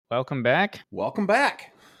welcome back. Welcome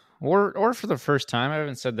back. Or for the first time. I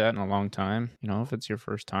haven't said that in a long time. If it's your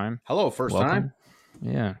first time. Hello, first welcome. time.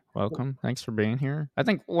 Yeah, welcome. Thanks for being here. I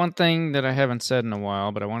think one thing that I haven't said in a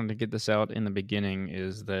while, but I wanted to get this out in the beginning,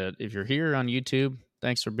 is that if you're here on YouTube,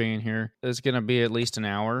 thanks for being here. It's going to be at least an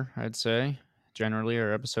hour, I'd say. Generally,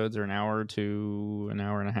 our episodes are an hour to an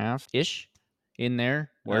hour and a half-ish in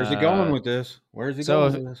there. Where's he going with this?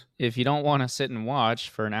 If you don't want to sit and watch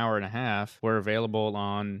for an hour and a half, we're available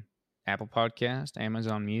on Apple Podcast,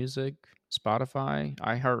 Amazon Music, Spotify,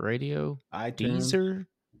 iHeartRadio, iTunes, Deezer,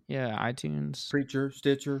 iTunes, Preacher,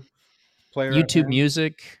 Stitcher, Player YouTube FM.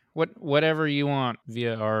 Music, whatever you want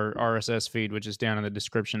via our RSS feed, which is down in the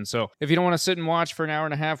description. So if you don't want to sit and watch for an hour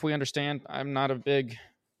and a half, we understand. I'm not a big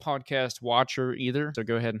podcast watcher either, so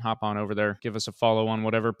go ahead and hop on over there. Give us a follow on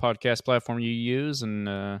whatever podcast platform you use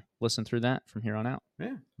and listen through that from here on out.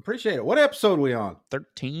 Yeah, appreciate it. What episode are we on?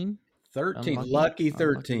 13. 13. Lucky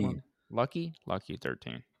 13. Lucky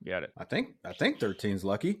 13. Got it. I think 13's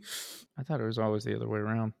lucky. I thought it was always the other way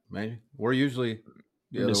around. Maybe. We're usually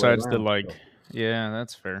the other besides way around, the Yeah,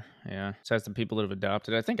 that's fair. Yeah. Besides the people that have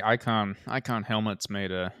adopted. I think Icon Helmets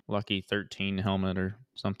made a Lucky 13 helmet or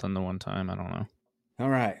something the one time. I don't know. All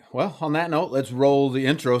right. Well, on that note, let's roll the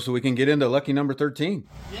intro so we can get into lucky number 13.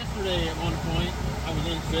 Yesterday at one point, I was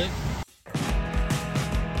in sick.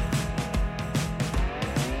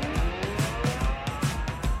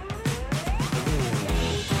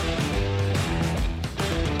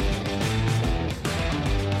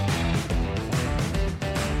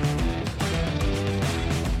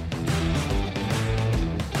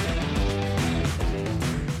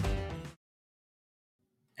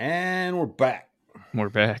 And we're back. We're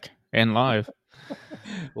back and live.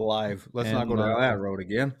 Live. Let's not go down that road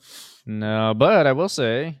again. No, but I will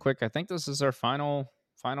say, quick, I think this is our final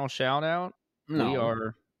shout out.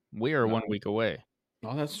 No. We are 1 week away.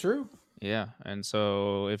 Oh, that's true. Yeah. And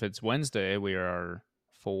so if it's Wednesday, we are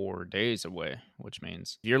 4 days away, which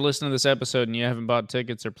means if you're listening to this episode and you haven't bought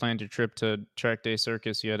tickets or planned your trip to Track Day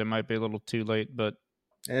Circus yet, it might be a little too late, but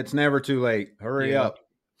it's never too late. Hurry up.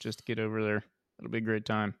 Just get over there. It'll be a great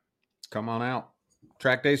time. Come on out.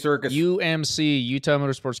 Track Day Circus. UMC, Utah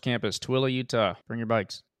Motorsports Campus, Tooele, Utah. Bring your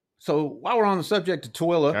bikes. So while we're on the subject of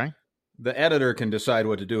Tooele, the editor can decide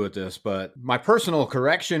what to do with this, but my personal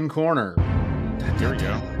correction corner. Here we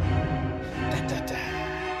go.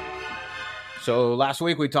 So last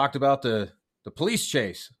week we talked about the police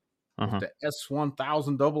chase, the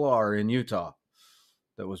S1000RR in Utah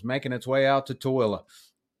that was making its way out to Tooele.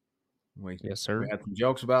 Yes, sir. We had some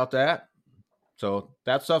jokes about that. So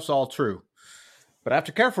that stuff's all true. But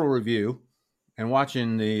after careful review and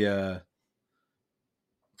watching the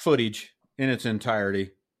footage in its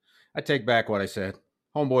entirety, I take back what I said.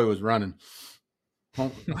 Homeboy was running.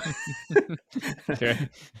 Okay.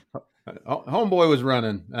 Homeboy was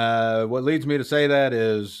running. What leads me to say that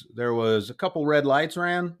is there was a couple red lights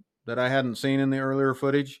ran that I hadn't seen in the earlier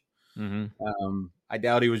footage. Mm-hmm. I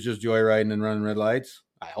doubt he was just joyriding and running red lights.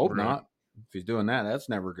 I hope not. If he's doing that, that's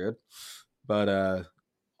never good. But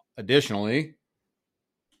additionally,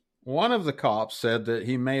 one of the cops said that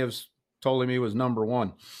he may have told him he was number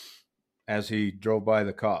one as he drove by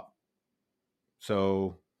the cop.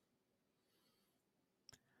 So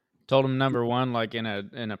told him number one, like in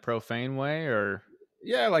a profane way, or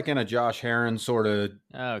like in a Josh Herron sort of,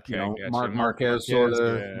 gotcha. Mark Marquez sort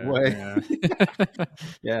of way.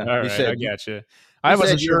 Yeah. All right, he said, I gotcha. I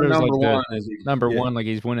wasn't sure if it was number like one. Number one, like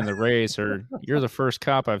he's winning the race, or you're the first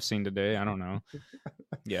cop I've seen today. I don't know.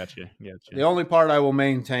 Gotcha. The only part I will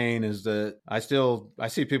maintain is that I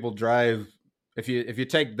see people drive. If you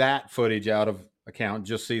take that footage out of account,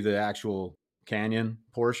 just see the actual canyon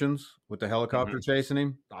portions with the helicopter chasing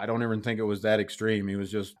him. I don't even think it was that extreme. He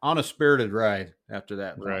was just on a spirited ride after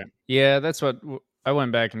that. Right. Yeah, that's what I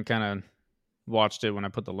went back and kind of watched it when I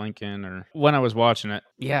put the link in, or when I was watching it.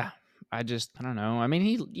 Yeah. I don't know. I mean,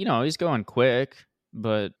 he's going quick,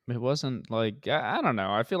 but it wasn't like, I don't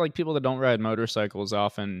know. I feel like people that don't ride motorcycles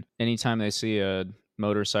often, anytime they see a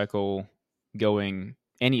motorcycle going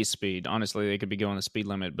any speed, honestly, they could be going the speed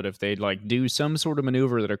limit. But if they like do some sort of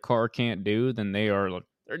maneuver that a car can't do, then they're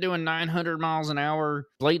doing 900 miles an hour,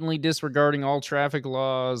 blatantly disregarding all traffic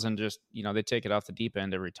laws, and just, they take it off the deep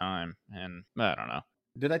end every time. And I don't know.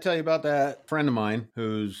 Did I tell you about that friend of mine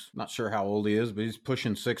who's not sure how old he is, but he's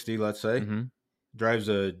pushing 60, let's say, drives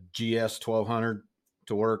a GS 1200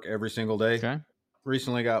 to work every single day. Okay.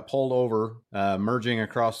 Recently got pulled over, merging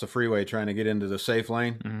across the freeway, trying to get into the safe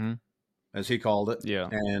lane, as he called it. Yeah.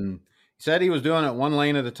 And he said he was doing it one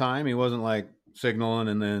lane at a time. He wasn't like signaling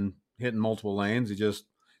and then hitting multiple lanes. He just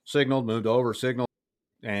signaled, moved over, signaled,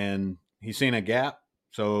 and he seen a gap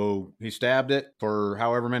So he stabbed it for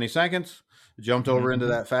however many seconds, jumped over into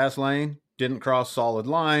that fast lane, didn't cross solid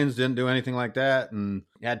lines, didn't do anything like that, and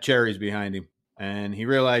had cherries behind him. And he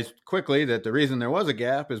realized quickly that the reason there was a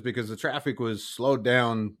gap is because the traffic was slowed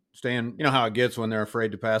down, staying, you know how it gets when they're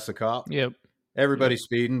afraid to pass the cop. Yep. Everybody's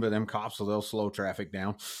speeding, but them cops, so they'll slow traffic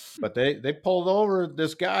down. But they pulled over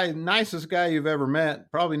this guy, nicest guy you've ever met,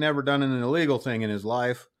 probably never done an illegal thing in his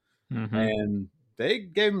life. And they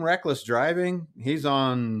gave him reckless driving. He's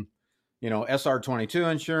on, SR22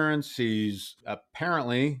 insurance. He's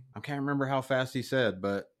apparently, I can't remember how fast he said,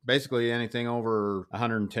 but basically anything over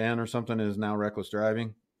 110 or something is now reckless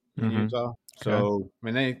driving in Utah. So, I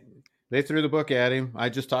mean, they threw the book at him. I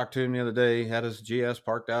just talked to him the other day. He had his GS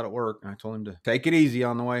parked out at work, and I told him to take it easy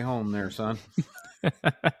on the way home there, son.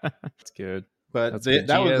 That's good. But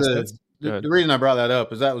the reason I brought that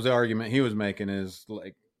up is that was the argument he was making, is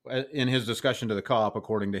like, in his discussion to the cop,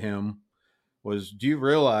 according to him, was, do you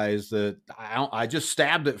realize that I just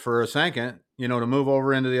stabbed it for a second, to move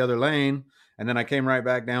over into the other lane, and then I came right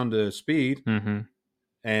back down to speed.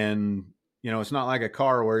 And, it's not like a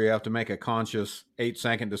car where you have to make a conscious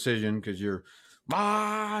 8-second decision because you're,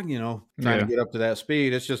 trying to get up to that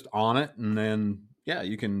speed. It's just on it. And then,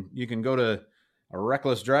 you can go to a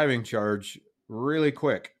reckless driving charge really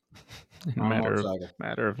quick. In a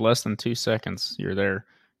matter of less than 2 seconds, you're there.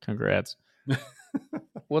 Congrats.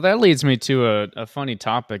 Well, that leads me to a funny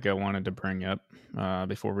topic I wanted to bring up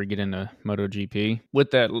before we get into MotoGP.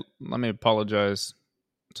 With that, let me apologize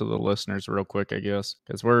to the listeners real quick, I guess,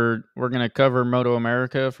 because we're going to cover Moto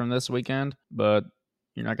America from this weekend, but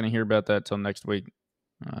you're not going to hear about that till next week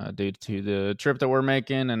due to the trip that we're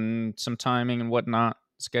making and some timing and whatnot,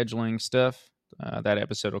 scheduling stuff. That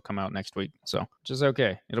episode will come out next week, so which is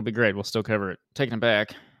okay. It'll be great. We'll still cover it. Taking it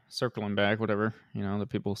back, circling back, whatever, the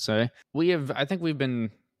people say. I think we've been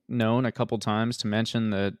known a couple times to mention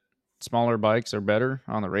that smaller bikes are better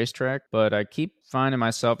on the racetrack, but I keep finding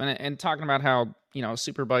myself and talking about how,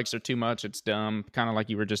 super bikes are too much. It's dumb. Kind of like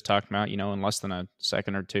you were just talking about, in less than a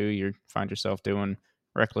second or two, you find yourself doing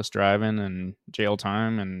reckless driving and jail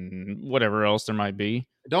time and whatever else there might be.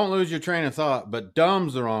 Don't lose your train of thought, but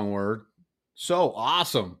dumb's the wrong word. So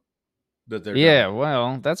awesome that they're dumb.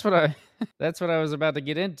 Well, that's what I was about to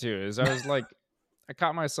get into. Is I was like, I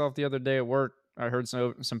caught myself the other day at work. I heard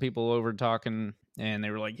some people over talking, and they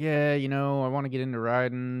were like, "Yeah, I want to get into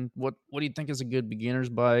riding. What do you think is a good beginner's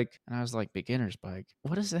bike?" And I was like, "Beginner's bike?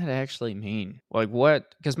 What does that actually mean? Like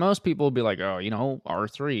what?" Because most people will be like, "Oh,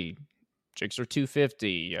 R3, Gixxer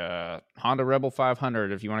 250, Honda Rebel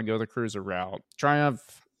 500 if you want to go the cruiser route, Triumph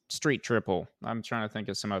Street Triple." I'm trying to think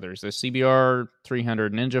of some others. The CBR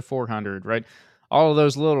 300, Ninja 400, right? All of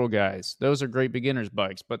those little guys, those are great beginner's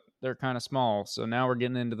bikes, but they're kind of small. So now we're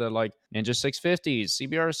getting into the like Ninja 650s,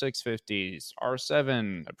 CBR 650s,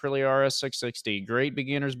 R7, Aprilia RS 660, great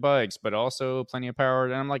beginner's bikes, but also plenty of power.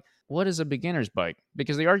 And I'm like, what is a beginner's bike?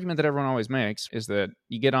 Because the argument that everyone always makes is that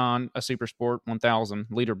you get on a Super Sport 1000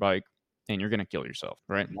 liter bike and you're going to kill yourself,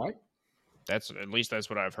 right? Right. That's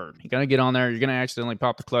what I've heard. You're going to get on there, you're going to accidentally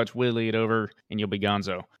pop the clutch, wheelie it over, and you'll be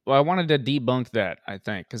gonzo. Well, I wanted to debunk that, I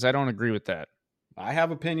think, because I don't agree with that. I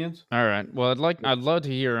have opinions. All right. Well, I'd love to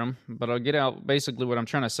hear them, but I'll get out. Basically, what I'm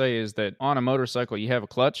trying to say is that on a motorcycle, you have a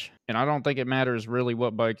clutch, and I don't think it matters really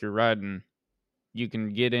what bike you're riding. You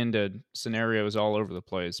can get into scenarios all over the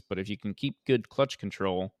place, but if you can keep good clutch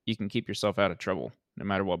control, you can keep yourself out of trouble, no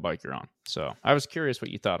matter what bike you're on. So I was curious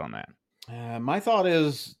what you thought on that. My thought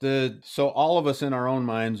is so all of us in our own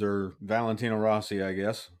minds are Valentino Rossi, I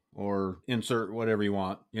guess, or insert whatever you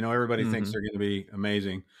want. Everybody thinks they're going to be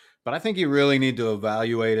amazing. But I think you really need to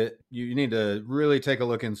evaluate it. You need to really take a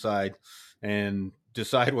look inside and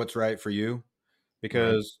decide what's right for you.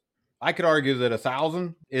 Because I could argue that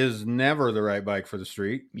 1,000 is never the right bike for the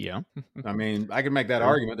street. Yeah. I mean, I could make that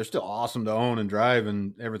argument. They're still awesome to own and drive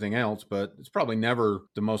and everything else, but it's probably never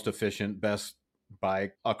the most efficient, best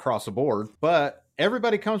bike across the board. But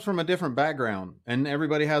everybody comes from a different background and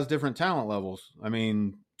everybody has different talent levels. I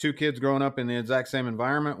mean, two kids growing up in the exact same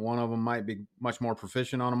environment, one of them might be much more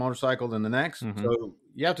proficient on a motorcycle than the next. So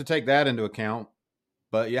you have to take that into account,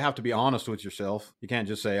 but you have to be honest with yourself. You can't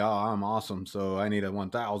just say, "Oh, I'm awesome, so I need a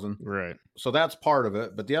 1,000." Right. So that's part of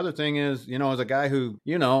it. But the other thing is, as a guy who,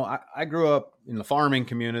 I grew up in the farming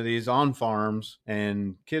communities on farms,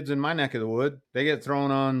 and kids in my neck of the wood, they get thrown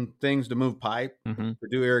on things to move pipe, to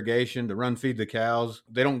do irrigation, to run feed the cows.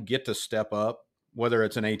 They don't get to step up. Whether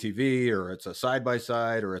it's an ATV or it's a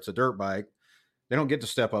side-by-side or it's a dirt bike, they don't get to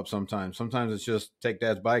step up sometimes. Sometimes it's just take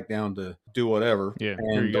dad's bike down to do whatever. Yeah,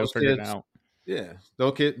 and here you go, figure it out. Yeah,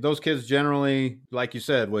 those kids generally, like you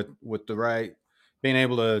said, with the right being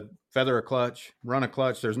able to feather a clutch, run a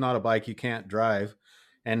clutch. There's not a bike you can't drive.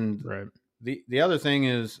 And Right. the other thing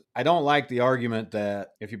is, I don't like the argument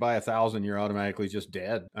that if you buy 1,000, you're automatically just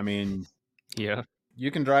dead. I mean, Yeah. you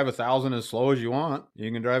can drive 1,000 as slow as you want.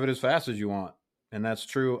 You can drive it as fast as you want. And that's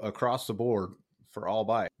true across the board for all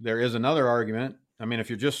bikes. There is another argument. I mean, if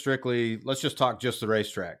you're just strictly, let's just talk just the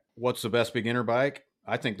racetrack. What's the best beginner bike?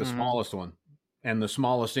 I think the smallest one, and the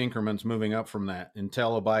smallest increments moving up from that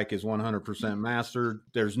until a bike is 100% mastered.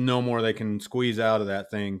 There's no more they can squeeze out of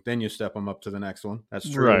that thing. Then you step them up to the next one. That's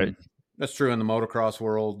true. Right. That's true in the motocross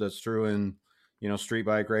world. That's true in, street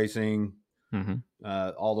bike racing,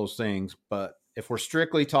 all those things. But if we're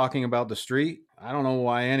strictly talking about the street, I don't know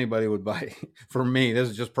why anybody would buy, for me, this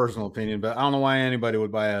is just personal opinion, but I don't know why anybody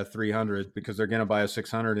would buy a 300 because they're going to buy a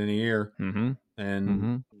 600 in a year.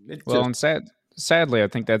 And it's well, and sadly, I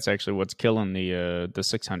think that's actually what's killing the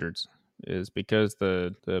 600s is because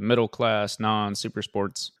the middle class non-super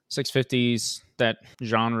sports 650s, that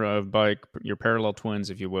genre of bike, your parallel twins,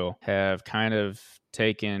 if you will, have kind of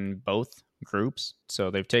taken both groups. So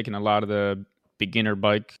they've taken a lot of the beginner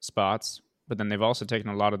bike spots, but then they've also taken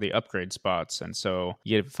a lot of the upgrade spots. And so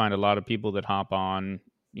you find a lot of people that hop on,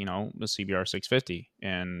 the CBR 650,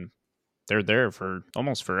 and they're there for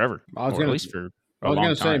almost forever, or at least for I was going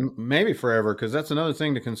to say maybe forever, because that's another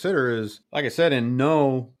thing to consider is, like I said,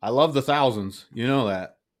 I love the thousands,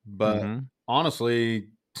 that, but honestly,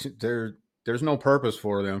 there's no purpose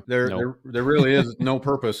for them. There really is no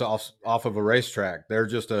purpose off of a racetrack. They're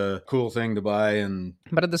just a cool thing to buy.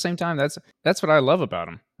 But at the same time, that's what I love about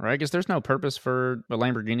them, right? Because there's no purpose for a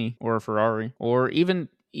Lamborghini or a Ferrari or even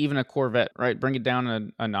a Corvette, right? Bring it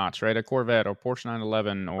down a notch, right? A Corvette or Porsche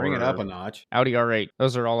 911 or bring it up a notch. Audi R8.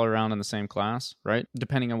 Those are all around in the same class, right?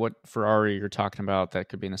 Depending on what Ferrari you're talking about, that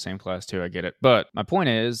could be in the same class too. I get it. But my point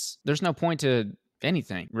is, there's no point to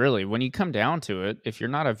anything, really. When you come down to it, if you're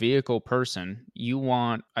not a vehicle person, you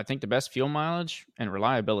want, I think, the best fuel mileage and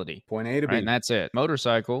reliability. Point A to B. And that's it.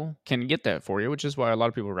 Motorcycle can get that for you, which is why a lot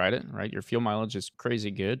of people ride it, right? Your fuel mileage is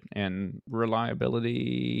crazy good, and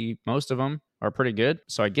reliability, most of them are pretty good.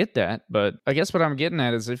 So I get that. But I guess what I'm getting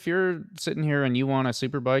at is, if you're sitting here and you want a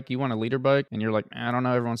super bike, you want a leader bike, and you're like, I don't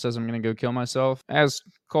know, everyone says I'm going to go kill myself. As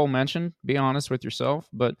Cole mentioned, be honest with yourself.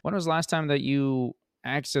 But when was the last time that you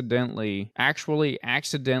accidentally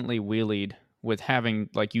wheelied with having,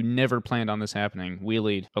 like, you never planned on this happening,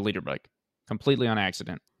 wheelied a leader bike completely on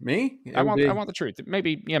accident? Me? I want the truth.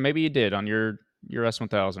 Maybe you did on your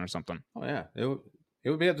S1000 or something. Oh yeah, it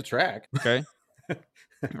would be at the track. Okay.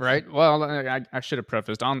 Right. Well, I should have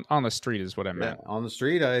prefaced on the street is what I meant. Yeah, on the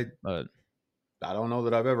street, I don't know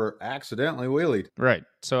that I've ever accidentally wheelied. Right.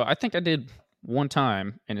 So I think I did one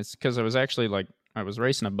time, and it's because I was actually I was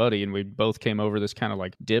racing a buddy, and we both came over this kind of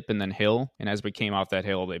like dip and then hill. And as we came off that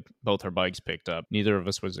hill, both our bikes picked up. Neither of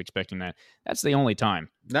us was expecting that. That's the only time.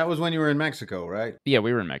 That was when you were in Mexico, right? Yeah,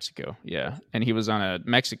 we were in Mexico. Yeah. And he was on a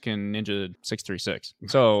Mexican Ninja 636.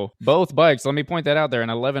 So both bikes, let me point that out there, an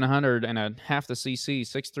 1100 and a half the CC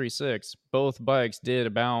 636, both bikes did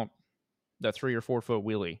about the 3 or 4 foot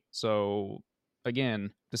wheelie. So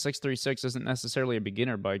again, the 636 isn't necessarily a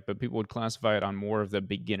beginner bike, but people would classify it on more of the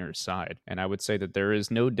beginner side. And I would say that there is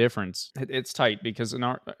no difference. It's tight because an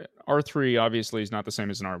R3 obviously is not the same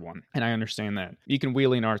as an R1. And I understand that. You can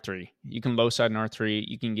wheelie an R3. You can low side an R3.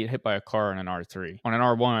 You can get hit by a car in an R3. On an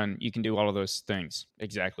R1, you can do all of those things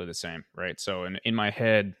exactly the same, right? So in my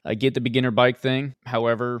head, I get the beginner bike thing.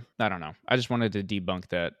 However, I don't know. I just wanted to debunk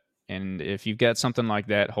that. And if you've got something like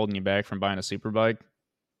that holding you back from buying a super bike,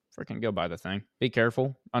 freaking go buy the thing. Be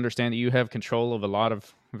careful. Understand that you have control of a lot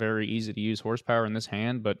of very easy to use horsepower in this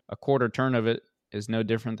hand, but a quarter turn of it is no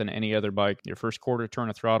different than any other bike. Your first quarter turn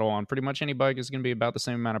of throttle on pretty much any bike is going to be about the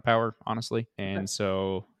same amount of power, honestly. And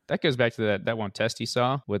so that goes back to that one test you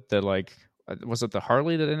saw with the, was it the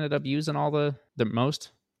Harley that ended up using all the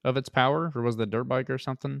most of its power, or was it the dirt bike or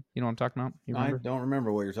something? You know what I'm talking about? You remember? I don't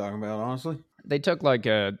remember what you're talking about, honestly. They took like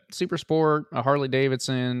a Super Sport, a Harley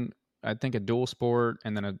Davidson, I think a dual sport,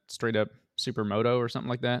 and then a straight up supermoto or something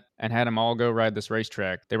like that, and had them all go ride this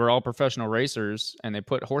racetrack. They were all professional racers, and they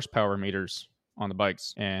put horsepower meters on the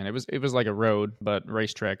bikes, and it was like a road, but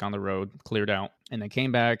racetrack on the road, cleared out. And they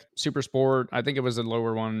came back, Super Sport, I think it was a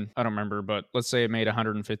lower one, I don't remember, but let's say it made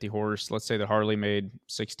 150 horse. Let's say the Harley made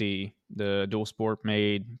 60, the dual sport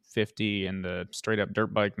made 50, and the straight up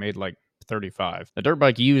dirt bike made like 35. The dirt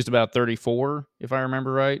bike used about 34, if I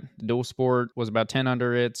remember right. The dual sport was about 10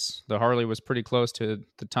 under its. The Harley was pretty close to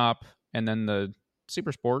the top. And then the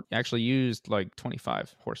Super Sport actually used like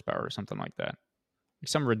 25 horsepower or something like that.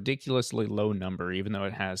 Some ridiculously low number, even though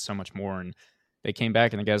it has so much more. And they came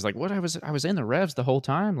back and the guy's like, "What? I was in the revs the whole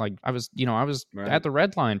time. Like I was at the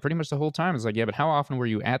red line pretty much the whole time." It's like, yeah, but how often were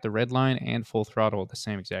you at the red line and full throttle at the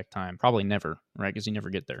same exact time? Probably never, right? Because you never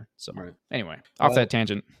get there. So anyway, off that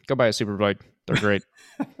tangent, go buy a Superbike. They're great.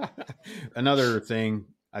 Another thing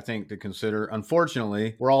I think to consider,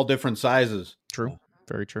 unfortunately, we're all different sizes. True.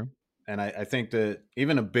 Very true. And I think that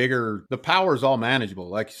even the power is all manageable.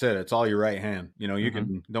 Like you said, it's all your right hand. You know, you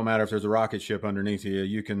can, no matter if there's a rocket ship underneath you,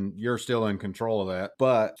 you're still in control of that.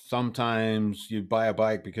 But sometimes you buy a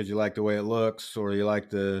bike because you like the way it looks or you like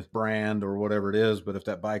the brand or whatever it is. But if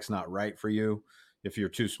that bike's not right for you, if you're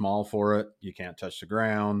too small for it, you can't touch the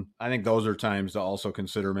ground. I think those are times to also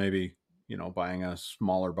consider maybe, you know, buying a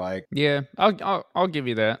smaller bike. Yeah, I'll give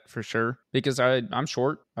you that for sure because I'm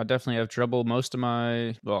short. I definitely have trouble. Most of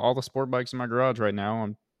all the sport bikes in my garage right now,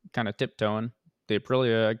 I'm kind of tiptoeing. The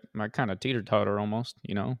Aprilia, I kind of teeter-totter almost,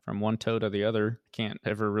 you know, from one toe to the other. Can't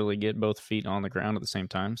ever really get both feet on the ground at the same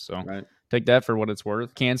time. So take that for what it's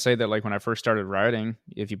worth. Can say that like when I first started riding,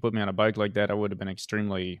 if you put me on a bike like that, I would have been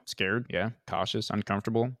extremely scared. Yeah, cautious,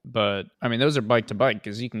 uncomfortable. But I mean, those are bike to bike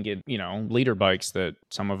because you can get, you know, leader bikes that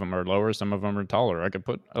some of them are lower, some of them are taller. I could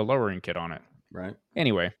put a lowering kit on it. Right.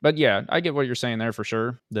 Anyway, but yeah, I get what you're saying there for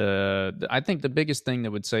sure. I think the biggest thing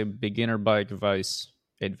that would say beginner bike vice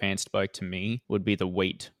advanced bike to me would be the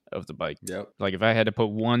weight of the bike. Yep. Like if I had to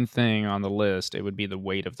put one thing on the list, it would be the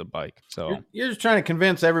weight of the bike. So you're just trying to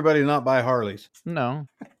convince everybody to not buy Harleys. No,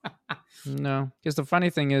 because the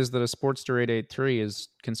funny thing is that a Sportster 883 is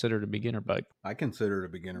considered a beginner bike. I consider it a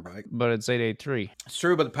beginner bike, but it's 883. It's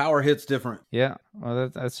true, but the power hit's different. Yeah,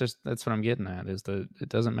 well, that's what I'm getting at is that it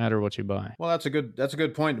doesn't matter what you buy. Well, that's a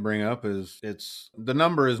good point to bring up. Is the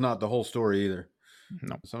number is not the whole story either.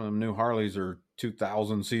 No. Some of them new Harleys are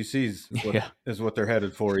 2,000 cc's is what they're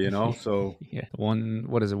headed for, you know? So yeah.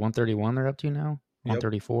 What is it, 131 they're up to now?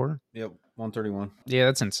 134? Yep, 131. Yeah,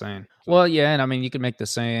 that's insane. Well, yeah, and I mean, you could make the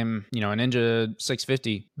same, you know, a Ninja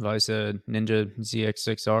 650, vice a Ninja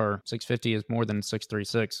ZX6R. 650 is more than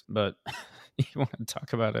 636, but you want to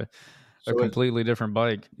talk about a completely different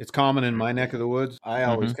bike. It's common in my neck of the woods. I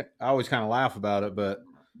always kind of laugh about it, but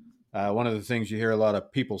one of the things you hear a lot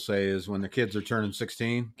of people say is when the kids are turning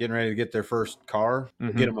 16, getting ready to get their first car,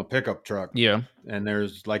 get them a pickup truck. Yeah. And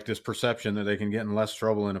there's like this perception that they can get in less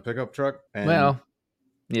trouble in a pickup truck. And well,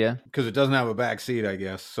 yeah. Because it doesn't have a back seat, I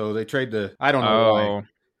guess. So they trade I don't know why.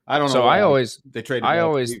 I don't know. So why. They trade the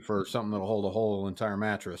back seat for something that'll hold a whole entire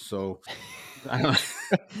mattress. So I don't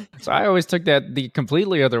So I always took that the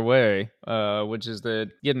completely other way, which is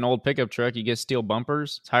that you get an old pickup truck, you get steel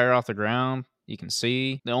bumpers, it's higher off the ground. You can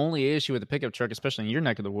see. The only issue with the pickup truck, especially in your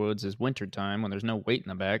neck of the woods, is wintertime when there's no weight in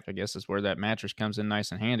the back. I guess is where that mattress comes in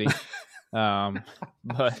nice and handy. But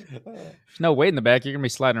there's no weight in the back. You're going to be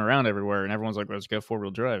sliding around everywhere. And everyone's like, let's go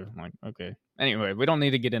 4-wheel drive. I'm like, okay. Anyway, we don't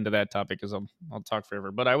need to get into that topic because I'll talk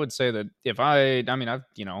forever. But I would say that if I've,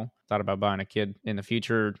 thought about buying a kid in the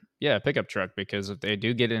future, yeah, a pickup truck, because if they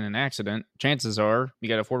do get in an accident, chances are you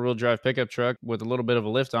got a 4-wheel drive pickup truck with a little bit of a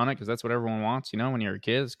lift on it, because that's what everyone wants. You know, when you're a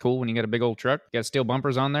kid, it's cool when you got a big old truck, you got steel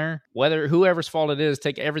bumpers on there. Whether whoever's fault it is,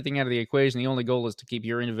 take everything out of the equation. The only goal is to keep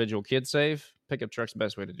your individual kid safe. Pickup truck's the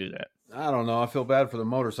best way to do that. I don't know. I feel bad for the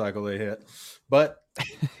motorcycle they hit, but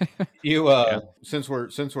since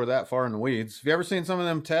we're that far in the weeds, have you ever seen some of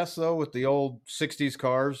them tests though with the old 60s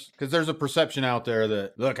cars? Because there's a perception out there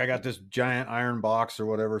that, look, I got this giant iron box or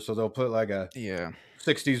whatever, so they'll put like a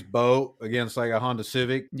 60s boat against like a Honda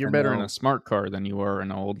Civic. You're better in a smart car than you are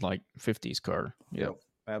in an old like 50s car. Yep.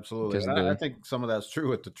 Absolutely. I think some of that's true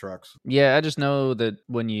with the trucks. Yeah, I just know that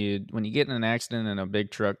when you get in an accident in a big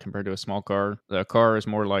truck compared to a small car, the car is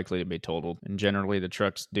more likely to be totaled. And generally the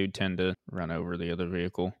trucks do tend to run over the other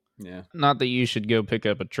vehicle. Yeah. Not that you should go pick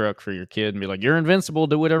up a truck for your kid and be like, you're invincible,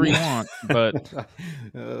 do whatever you want. But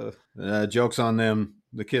joke's on them.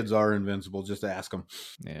 The kids are invincible. Just ask them.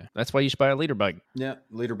 Yeah. That's why you should buy a leader bike. Yeah.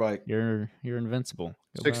 Leader bike. You're invincible.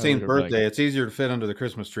 16th birthday. It's easier to fit under the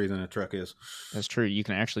Christmas tree than a truck is. That's true. You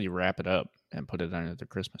can actually wrap it up and put it under the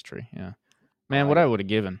Christmas tree. Yeah. Man, what I would have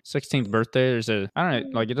given. 16th birthday, there's I don't know,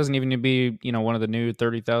 like it doesn't even need to be, one of the new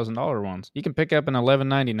 $30,000 ones. You can pick up an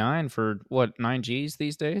 $11.99 for what, 9 G's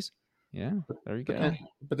these days? Yeah, there you go.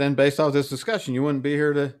 But then based off this discussion, you wouldn't be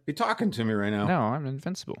here to be talking to me right now. No, I'm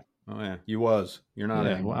invincible. Oh yeah, you was. You're not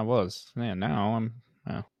anymore. I was. Man, now I'm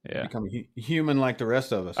become human like the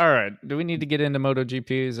rest of us. All right. Do we need to get into MotoGP?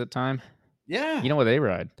 Is it time? Yeah. You know what they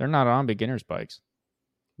ride? They're not on beginners' bikes.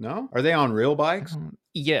 No? Are they on real bikes?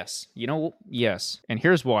 Yes. Yes. And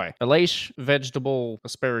here's why. Aleix Vegetable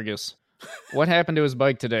Asparagus. What happened to his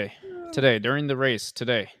bike today? During the race,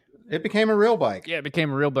 today. It became a real bike. Yeah, it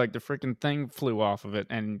became a real bike. The freaking thing flew off of it.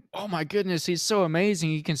 And oh my goodness, he's so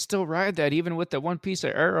amazing. He can still ride that even with the one piece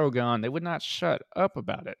of aero gone. They would not shut up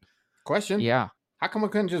about it. Question. Yeah. How come we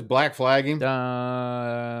couldn't just black flag him?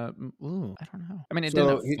 I don't know. I mean, it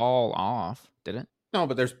So didn't fall off, did it? No,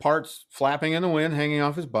 but there's parts flapping in the wind hanging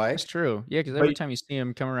off his bike. That's true. Yeah, because every time you see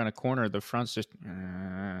him come around a corner, the front's just.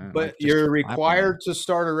 But you're required to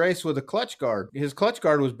start a race with a clutch guard. His clutch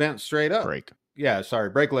guard was bent straight up. Brake. Yeah, sorry,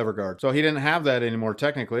 brake lever guard. So he didn't have that anymore.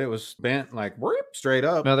 Technically, it was bent like straight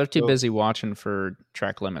up. No, they're too busy watching for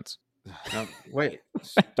track limits. No, wait,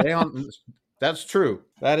 stay on. That's true.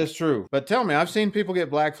 That is true. But tell me, I've seen people get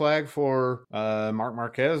black flag for Marc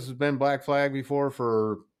Marquez has been black flag before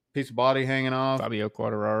for piece of body hanging off. Fabio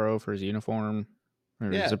Quartararo for his uniform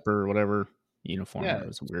or zipper or whatever. Uniform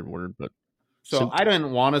is a weird word, but so I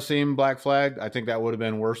didn't want to see him black flagged. I think that would have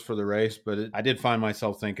been worse for the race, but I did find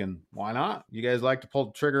myself thinking, why not? You guys like to pull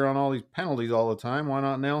the trigger on all these penalties all the time. Why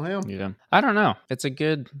not nail him? Yeah. I don't know. It's a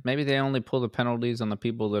good, maybe they only pull the penalties on the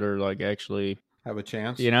people that are like actually have a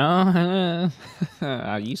chance. You know,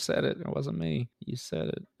 you said it. It wasn't me. You said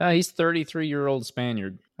it. He's 33-year-old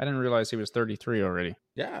Spaniard. I didn't realize he was 33 already.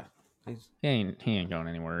 Yeah. He ain't going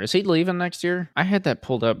anywhere. Is he leaving next year? I had that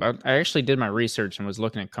pulled up. I actually did my research and was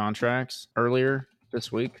looking at contracts earlier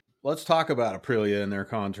this week. Let's talk about Aprilia and their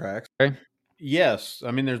contracts. Okay. Yes. I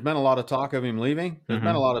mean, there's been a lot of talk of him leaving. There's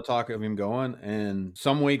been a lot of talk of him going. And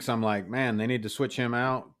some weeks I'm like, man, they need to switch him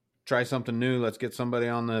out. Try something new. Let's get somebody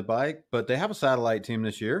on the bike. But they have a satellite team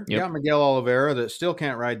this year. You got Miguel Oliveira that still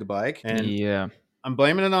can't ride the bike. And I'm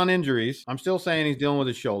blaming it on injuries. I'm still saying he's dealing with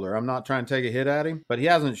his shoulder. I'm not trying to take a hit at him, but he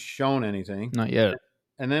hasn't shown anything. Not yet.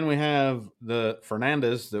 And then we have the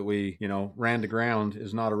Fernandez that we, ran to ground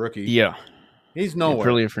is not a rookie. Yeah. He's nowhere.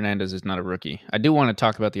 Aprilia Fernandez is not a rookie. I do want to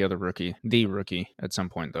talk about the rookie at some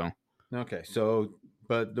point, though. Okay. So,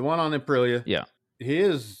 but the one on Aprilia. Yeah.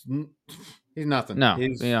 He's nothing. No.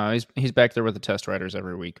 He's back there with the test riders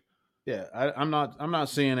every week. Yeah. I'm not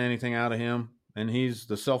seeing anything out of him. And he's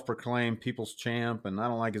the self-proclaimed people's champ, and I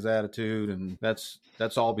don't like his attitude, and that's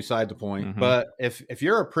all beside the point. Mm-hmm. But if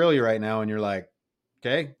you're Aprilia right now and you're like,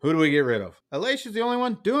 okay, who do we get rid of? Aleix is the only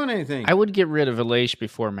one doing anything. I would get rid of Aleix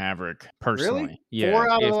before Maverick, personally. Really? Yeah. 4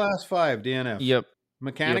 out of the last 5 DNF. Yep.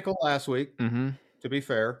 Mechanical last week, to be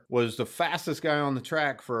fair, was the fastest guy on the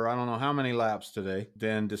track for I don't know how many laps today,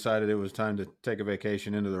 then decided it was time to take a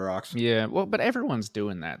vacation into the rocks. Yeah, well, but everyone's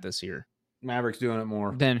doing that this year. Maverick's doing it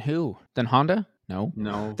more. Then who? Then Honda?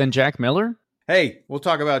 No. Then Jack Miller? Hey, we'll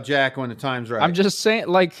talk about Jack when the time's right. I'm just saying,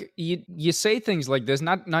 like, you say things like this,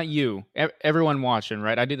 not you, everyone watching,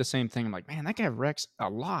 right? I do the same thing. I'm like, man, that guy wrecks a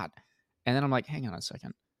lot. And then I'm like, hang on a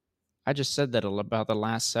second. I just said that about the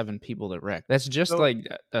last 7 people that wrecked. That's just like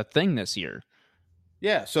a thing this year.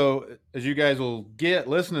 Yeah, so as you guys will get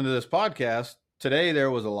listening to this podcast, today there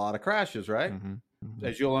was a lot of crashes, right? Mm-hmm.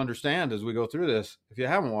 As you'll understand as we go through this, if you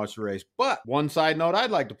haven't watched the race. But one side note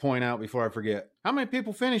I'd like to point out before I forget, how many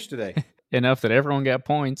people finished today? Enough that everyone got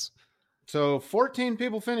points. So 14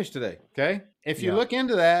 people finished today, okay? If you look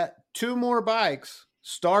into that, 2 more bikes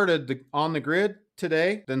started on the grid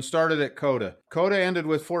today than started at COTA. COTA ended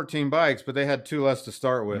with 14 bikes, but they had 2 less to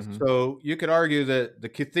start with. Mm-hmm. So you could argue that the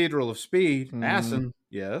Cathedral of Speed, Assen,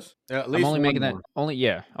 yes, at least I'm only making more.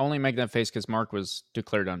 only making that face because Mark was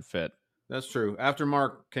declared unfit. That's true. After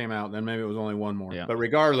Mark came out, then maybe it was only 1 more. Yeah. But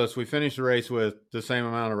regardless, we finished the race with the same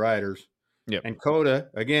amount of riders. Yep. And COTA,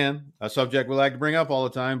 again, a subject we like to bring up all the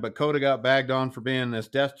time, but COTA got bagged on for being this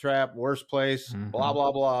death trap, worst place, blah,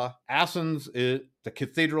 blah, blah. Assen's is the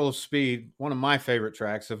Cathedral of Speed, one of my favorite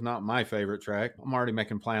tracks, if not my favorite track. I'm already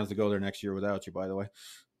making plans to go there next year without you, by the way.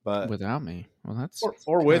 But without me? Well, that's...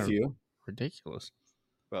 Or with you. Ridiculous.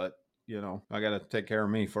 But... I got to take care of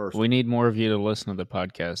me first. We need more of you to listen to the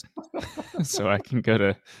podcast so I can go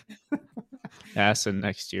to Assen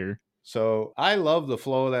next year. So I love the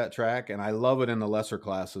flow of that track, and I love it in the lesser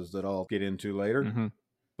classes that I'll get into later. Mm-hmm.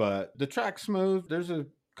 But the track's smooth. There's a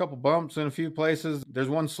couple bumps in a few places. There's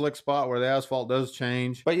one slick spot where the asphalt does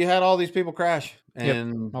change. But you had all these people crash.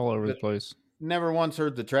 And all over the place. Never once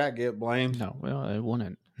heard the track get blamed. No, well, it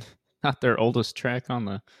wouldn't. Not their oldest track on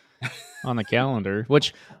the... on the calendar,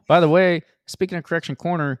 which, by the way, speaking of Correction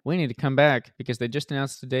Corner, we need to come back because they just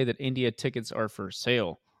announced today that India tickets are for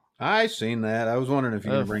sale. I seen that. I was wondering if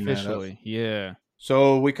you could bring that up. Yeah.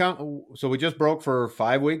 So we just broke for a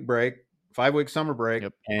 5-week summer break,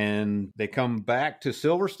 and they come back to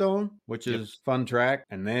Silverstone, which is fun track,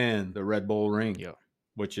 and then the Red Bull Ring,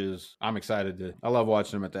 which is I love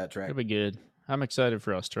watching them at that track. It'll be good. I'm excited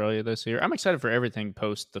for Australia this year. I'm excited for everything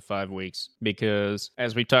post the 5 weeks because,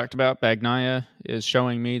 as we talked about, Bagnaia is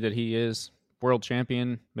showing me that he is world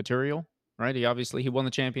champion material, right? He won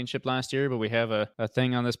the championship last year, but we have a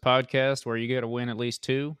thing on this podcast where you got to win at least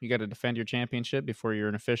 2. You got to defend your championship before you're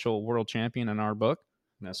an official world champion in our book.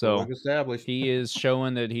 That's what So we've established. he is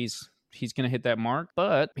showing that he's going to hit that mark,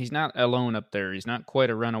 but he's not alone up there. He's not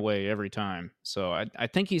quite a runaway every time. So I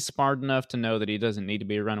think he's smart enough to know that he doesn't need to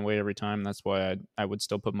be a runaway every time. That's why I would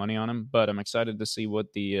still put money on him. But I'm excited to see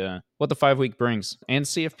what the 5-week brings and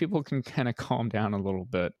see if people can kind of calm down a little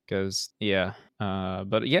bit. Because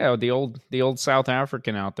but yeah, the old South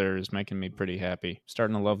African out there is making me pretty happy.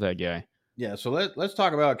 Starting to love that guy. Yeah. So let's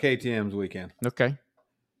talk about KTM's weekend. Okay.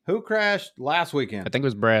 Who crashed last weekend? I think it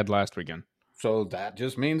was Brad last weekend. So that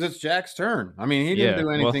just means it's Jack's turn. I mean, he didn't do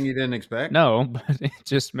anything you didn't expect. No, but it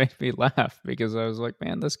just made me laugh because I was like,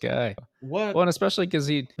 man, this guy. What? Well, and especially because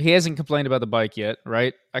he hasn't complained about the bike yet,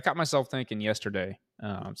 right? I caught myself thinking yesterday,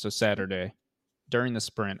 so Saturday, during the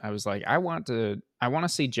sprint, I was like, I want to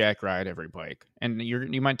see Jack ride every bike. And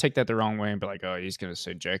you might take that the wrong way and be like, oh, he's going to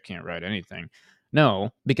say Jack can't ride anything.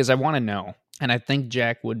 No, because I want to know. And I think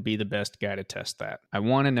Jack would be the best guy to test that. I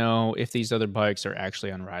want to know if these other bikes are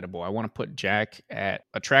actually unrideable. I want to put Jack at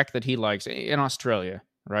a track that he likes in Australia,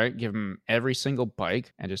 right? Give him every single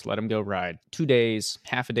bike and just let him go ride. 2 days,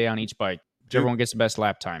 half a day on each bike. Whichever one gets the best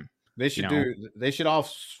lap time. They should all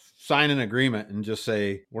sign an agreement and just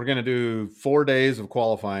say, we're going to do 4 days of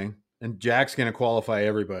qualifying. And Jack's going to qualify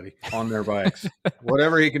everybody on their bikes.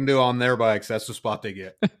 Whatever he can do on their bikes, that's the spot they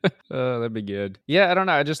get. That'd be good. Yeah, I don't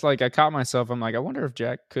know. I caught myself. I'm like, I wonder if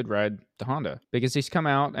Jack could ride the Honda because he's come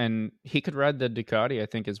out and he could ride the Ducati, I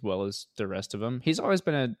think, as well as the rest of them. He's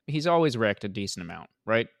always wrecked a decent amount,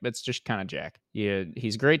 right? It's just kind of Jack. Yeah,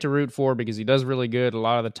 he's great to root for because he does really good a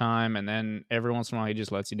lot of the time. And then every once in a while, he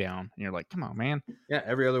just lets you down. And you're like, come on, man. Yeah,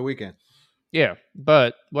 every other weekend. Yeah,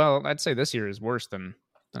 but, well, I'd say this year is worse than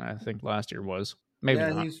I think last year was. Maybe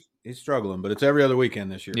not. He's struggling, but it's every other weekend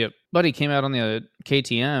this year. Yep. But he came out on the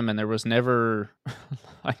KTM, and there was never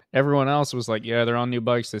like everyone else was like, yeah, they're on new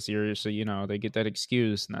bikes this year, so they get that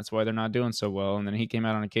excuse, and that's why they're not doing so well. And then he came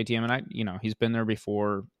out on a KTM, and he's been there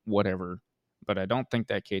before, whatever. But I don't think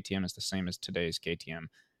that KTM is the same as today's KTM,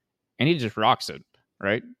 and he just rocks it,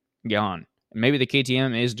 right? Gone. Maybe the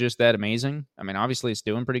KTM is just that amazing. I mean, obviously it's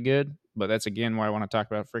doing pretty good, but that's again why I want to talk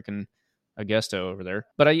about freaking Augusto over there.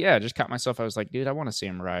 But I just caught myself. I was like, dude, I want to see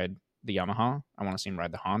him ride the Yamaha. I want to see him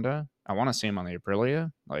ride the Honda. I want to see him on the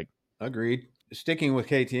Aprilia. Like, agreed. Sticking with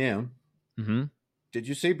KTM. Mm-hmm. Did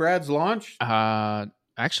you see Brad's launch?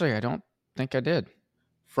 Actually, I don't think I did.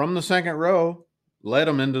 From the second row, led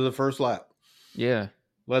him into the first lap. Yeah.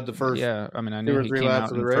 Led the first. Yeah, I mean, I knew he came out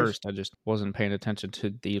in first. I just wasn't paying attention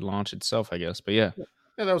to the launch itself, I guess. But yeah.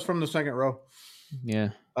 Yeah, that was from the second row. Yeah.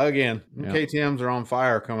 Again, KTMs are on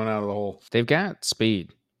fire coming out of the hole. They've got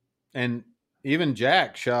speed. And even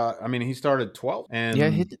Jack shot, I mean, he started 12th. And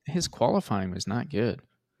yeah, his qualifying was not good.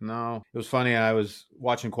 No. It was funny. I was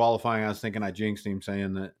watching qualifying. I was thinking I jinxed him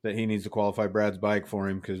saying that he needs to qualify Brad's bike for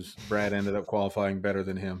him because Brad ended up qualifying better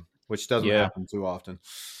than him, which doesn't happen too often.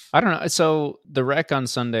 I don't know. So the wreck on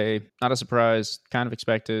Sunday, not a surprise, kind of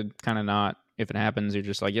expected, kind of not. If it happens, you're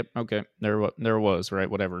just like, yep, okay, there it was, right,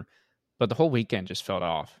 whatever. But the whole weekend just felt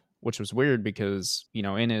off, which was weird because,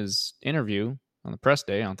 in his interview on the press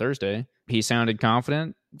day on Thursday, he sounded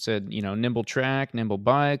confident, said, nimble track, nimble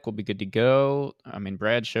bike, we'll be good to go. I mean,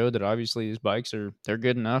 Brad showed that obviously his bikes they're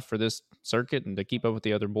good enough for this circuit and to keep up with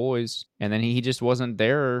the other boys. And then he just wasn't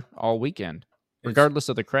there all weekend, regardless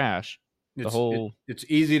of the crash. It's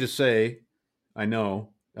easy to say, I know,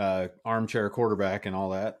 armchair quarterback and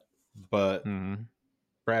all that, but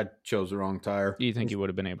Brad chose the wrong tire. Do you think he would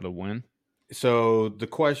have been able to win? So the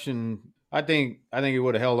question, I think he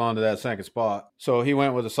would have held on to that second spot. So he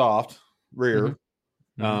went with a soft rear.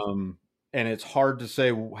 Mm-hmm. And it's hard to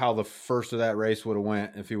say how the first of that race would have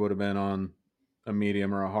went if he would have been on a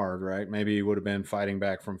medium or a hard, right? Maybe he would have been fighting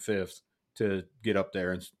back from fifth to get up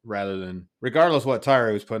there, and rather than, regardless what tire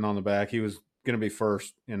he was putting on the back, he was going to be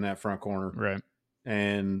first in that front corner. Right.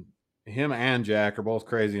 And him and Jack are both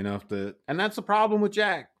crazy enough and that's the problem with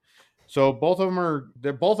Jack. So both of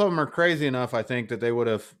them are crazy enough, I think, that they would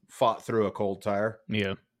have fought through a cold tire.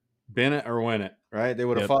 Yeah. Bin it or win it, right? They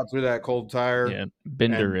would have fought through that cold tire. Yeah.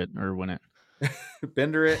 Bender it or win it.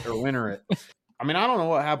 Bender it or winner it. I mean, I don't know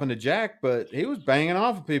what happened to Jack, but he was banging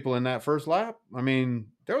off of people in that first lap. I mean,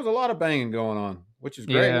 there was a lot of banging going on, which is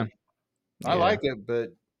great. Yeah. I like it, but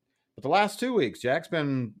the last 2 weeks, Jack's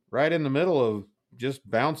been right in the middle of just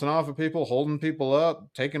bouncing off of people, holding people up,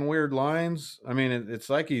 taking weird lines. I mean, it's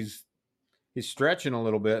like he's stretching a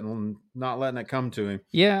little bit and not letting it come to him.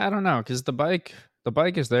 Yeah, I don't know, because the bike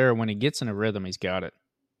is there. When he gets in a rhythm, he's got it.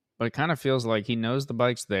 but it kind of feels like he knows the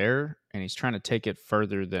bike's there and he's trying to take it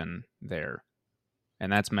further than there.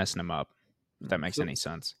 And that's messing him up, if that makes any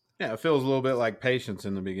sense. Yeah, it feels a little bit like patience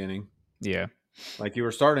in the beginning. Yeah. Like you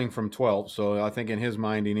were starting from 12th, so I think in his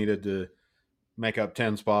mind he needed to make up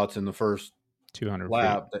 10 spots in the first 200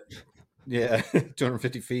 lap. feet. Yeah,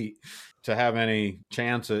 250 feet to have any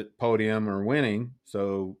chance at podium or winning.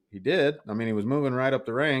 So he did. I mean, he was moving right up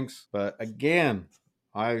the ranks. But again,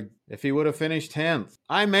 if he would have finished 10th,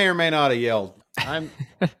 I may or may not have yelled.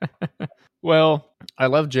 Well, I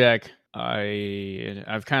love Jack.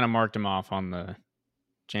 I've kind of marked him off on the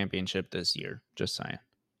championship this year, just saying.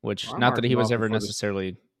 Which, not that he was ever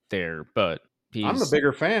necessarily there, but I'm the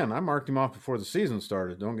bigger fan. I marked him off before the season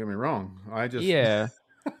started. Don't get me wrong. Yeah.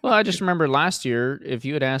 Well, I just remember last year, if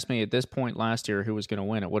you had asked me at this point last year who was going to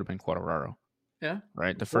win, it would have been Quartararo. Yeah.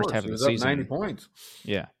 Right? The first half of the season. 90 points.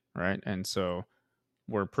 Yeah. Right. And so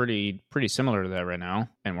we're pretty similar to that right now.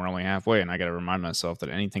 And we're only halfway. And I got to remind myself that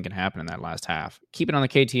anything can happen in that last half. Keep it on the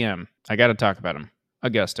KTM. I got to talk about him.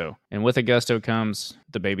 Augusto. And with Augusto comes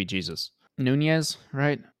the baby Jesus. Nunez,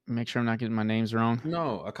 right? Make sure I'm not getting my names wrong.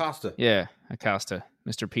 No, Acosta. Yeah, Acosta.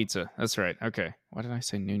 Mr. Pizza. That's right. Okay. Why did I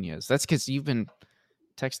say Nunez? That's because you've been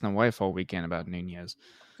texting the wife all weekend about Nunez.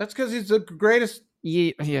 That's because he's the greatest.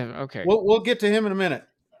 Yeah, okay. We'll get to him in a minute.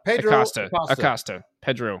 Pedro Acosta.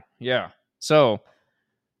 Pedro. Yeah. So,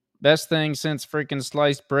 best thing since freaking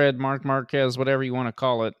sliced bread, Mark Marquez, whatever you want to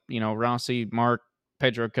call it. Rossi, Mark,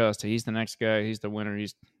 Pedro Acosta. He's the next guy. He's the winner.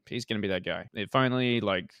 He's going to be that guy. It finally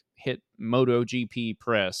hit MotoGP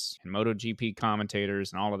press and MotoGP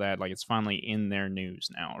commentators and all of that. It's finally in their news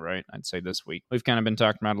now, right? I'd say this week. We've kind of been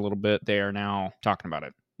talking about it a little bit. They are now talking about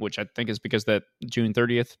it, which I think is because that June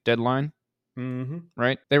 30th deadline. Mm-hmm.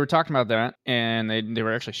 Right? They were talking about that, and they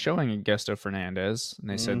were actually showing Augusto Fernandez, and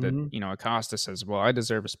they said that, Acosta says, well, I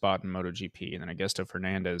deserve a spot in MotoGP, and then Augusto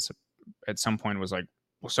Fernandez at some point was like,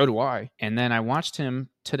 well, so do I. And then I watched him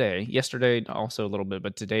today, yesterday also a little bit,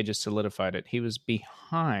 but today just solidified it. He was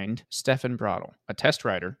behind Stefan Bradl, a test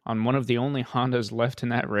rider on one of the only Hondas left in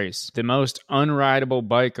that race. The most unrideable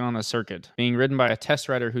bike on the circuit, being ridden by a test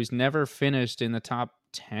rider who's never finished in the top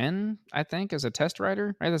 10, I think, as a test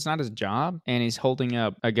rider, right? That's not his job. And he's holding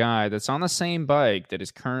up a guy that's on the same bike that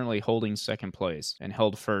is currently holding second place and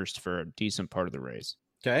held first for a decent part of the race.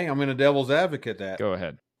 Okay, I'm going to devil's advocate that. Go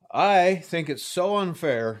ahead. I think it's so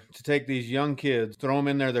unfair to take these young kids, throw them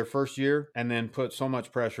in there their first year, and then put so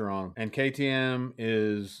much pressure on them. And KTM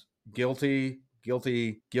is guilty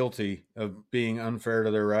of being unfair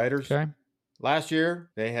to their riders. Okay. Last year,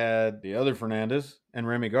 they had the other Fernandez and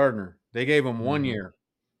Remy Gardner. They gave them 1 year.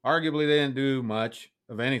 Arguably, they didn't do much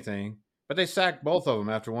of anything, but they sacked both of them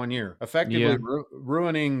after 1 year, effectively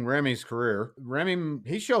ruining Remy's career. Remy,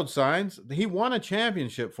 he showed signs. He won a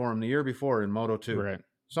championship for him the year before in Moto2. Right.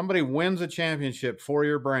 Somebody wins a championship for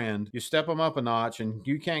your brand, you step them up a notch, and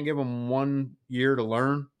you can't give them 1 year to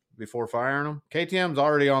learn before firing them. KTM's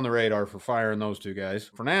already on the radar for firing those two guys.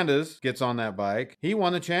 Fernandez gets on that bike. He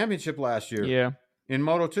won the championship last year. Yeah. In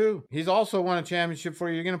Moto2. He's also won a championship for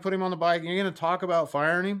you. You're going to put him on the bike and you're going to talk about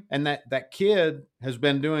firing him. And that kid has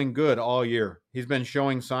been doing good all year. He's been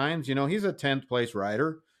showing signs. He's a 10th place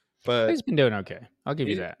rider, but he's been doing okay. I'll give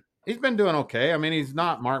you that. He's been doing okay. I mean, he's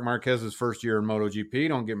not Marc Marquez's first year in MotoGP,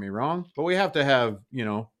 don't get me wrong, but we have to have,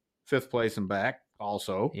 5th place and back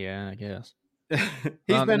also. Yeah, I guess.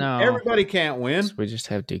 Everybody can't win. So we just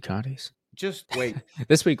have Ducatis. Just wait.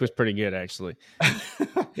 This week was pretty good, actually.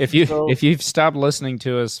 If you've stopped listening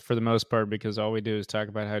to us for the most part because all we do is talk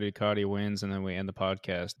about how Ducati wins and then we end the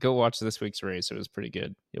podcast, go watch this week's race. It was pretty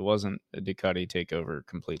good. It wasn't a Ducati takeover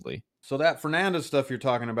completely. So that Fernandez stuff you're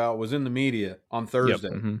talking about was in the media on Thursday.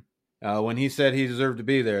 Yep. Mm-hmm. When he said he deserved to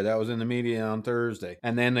be there, that was in the media on Thursday.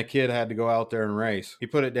 And then the kid had to go out there and race. He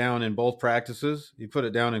put it down in both practices. He put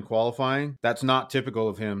it down in qualifying. That's not typical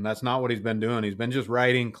of him. That's not what he's been doing. He's been just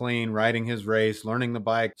riding clean, riding his race, learning the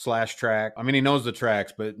bike / track. I mean, he knows the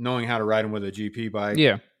tracks, but knowing how to ride them with a GP bike.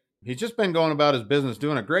 Yeah. He's just been going about his business,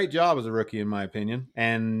 doing a great job as a rookie, in my opinion.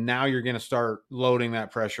 And now you're going to start loading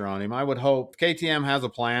that pressure on him. I would hope KTM has a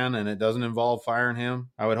plan and it doesn't involve firing him.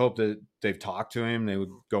 I would hope that they've talked to him. They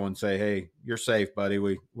would go and say, hey, you're safe, buddy.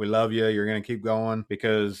 We love you. You're going to keep going.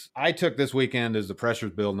 Because I took this weekend as the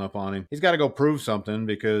pressure's building up on him. He's got to go prove something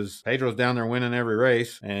because Pedro's down there winning every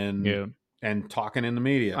race and talking in the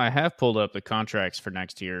media. I have pulled up the contracts for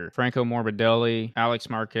next year. Franco Morbidelli,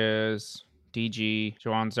 Alex Marquez, DG,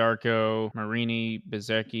 Joan Zarco, Marini,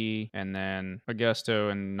 Bezecchi, and then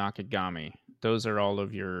Augusto and Nakagami. Those are all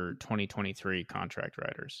of your 2023 contract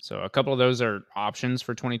riders. So a couple of those are options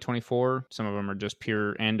for 2024. Some of them are just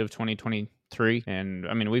pure end of 2023 3. And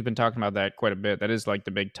I mean, we've been talking about that quite a bit. That is like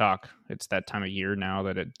the big talk. It's that time of year now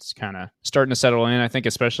that it's kind of starting to settle in. I think,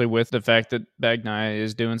 especially with the fact that Bagnaia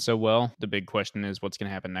is doing so well. The big question is what's going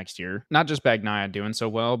to happen next year. Not just Bagnaia doing so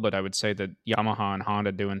well, but I would say that Yamaha and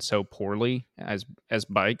Honda doing so poorly as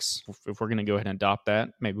bikes. If we're going to go ahead and adopt that,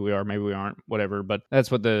 maybe we are, maybe we aren't, whatever. But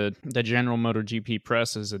that's what the general MotoGP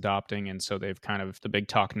press is adopting. And so they've kind of, the big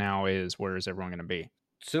talk now is, where is everyone going to be?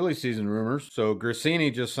 Silly season rumors. So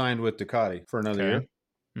Grassini just signed with Ducati for another year.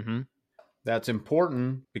 Mm-hmm. That's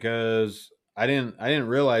important because I didn't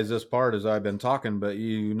realize this part as I've been talking, but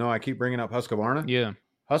I keep bringing up Husqvarna. Yeah.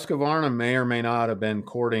 Husqvarna may or may not have been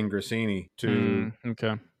courting Grassini to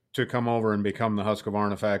come over and become the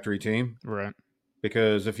Husqvarna factory team. Right.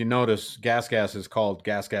 Because if you notice, Gas is called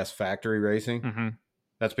Gas Factory Racing. Mm-hmm.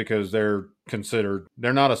 That's because they're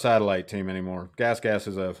not a satellite team anymore. Gas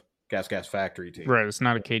is a Gas Factory team. Right. It's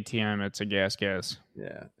not a KTM. It's a Gas.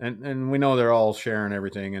 Yeah. And we know they're all sharing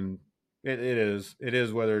everything, and it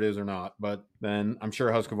is whether it is or not. But then I'm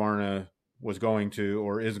sure Husqvarna was going to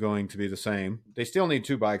or is going to be the same. They still need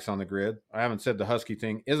 2 bikes on the grid. I haven't said the Husky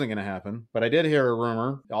thing isn't going to happen, but I did hear a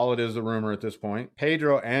rumor. All it is a rumor at this point.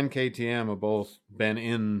 Pedro and KTM have both been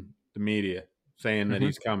in the media saying that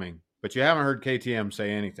he's coming, but you haven't heard KTM say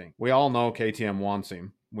anything. We all know KTM wants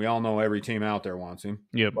him. We all know every team out there wants him.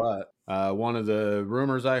 Yep. But one of the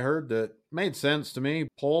rumors I heard that made sense to me,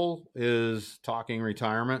 Pole is talking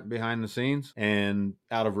retirement behind the scenes. And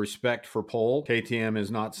out of respect for Pole, KTM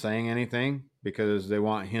is not saying anything because they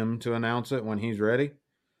want him to announce it when he's ready,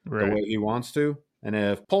 the way he wants to. And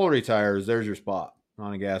if Pole retires, there's your spot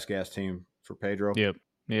on a gas team for Pedro. Yep.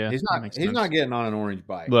 Yeah, he's not getting on an orange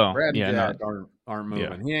bike. Well, Brad and Jack aren't moving.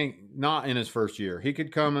 Yeah. He ain't not in his first year. He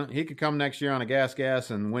could come next year on a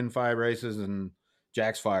gas and win 5 races, and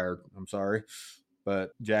Jack's fired. I'm sorry,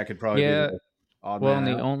 but Jack could probably be the odd man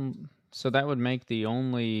out. So that would make the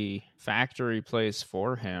only factory place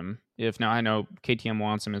for him. If now I know KTM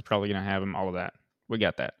wants him, is probably going to have him. All of that, we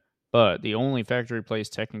got that. But the only factory place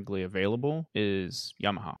technically available is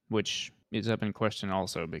Yamaha, which is up in question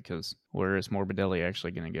also, because where is Morbidelli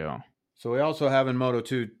actually going to go? So we also have in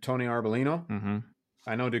Moto2 Tony Arbolino. Mm-hmm.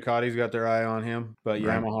 I know Ducati's got their eye on him, but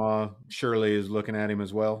Yamaha surely is looking at him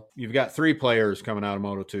as well. You've got 3 players coming out of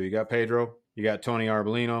Moto2. You got Pedro, you got Tony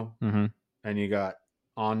Arbolino, and you got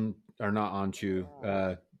the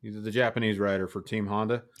Japanese rider for Team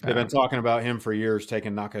Honda. They've been talking about him for years,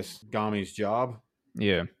 taking Nakagami's job.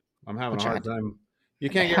 Yeah. I'm having a hard time. You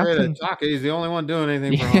can't get rid of Taka. He's the only one doing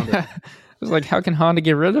anything for Honda. I was like, how can Honda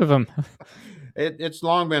get rid of him? It's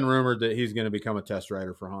long been rumored that he's going to become a test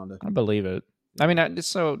rider for Honda. I believe it. I mean,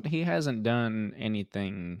 so he hasn't done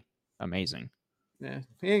anything amazing. Yeah,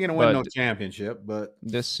 he ain't going to win no championship, but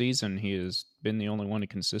this season he has been the only one to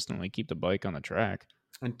consistently keep the bike on the track.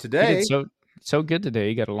 And today, he did so good today.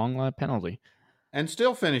 He got a long lap penalty, and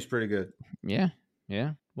still finished pretty good. Yeah.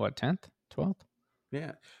 What, 10th, 12th?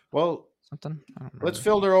 Yeah. Well, something. I don't let's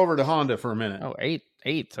filter over to Honda for a minute. Oh,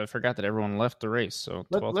 8th. I forgot that everyone left the race, so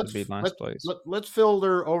 12th would be last place. Let's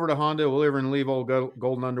filter over to Honda. We'll even leave old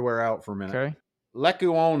Golden Underwear out for a minute. Okay.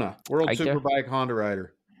 Lekuona, World Superbike Honda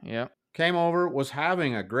rider. Yeah. Came over, was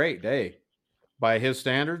having a great day. By his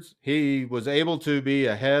standards, he was able to be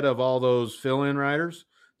ahead of all those fill-in riders,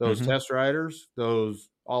 those test riders, those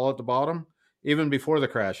all at the bottom, even before the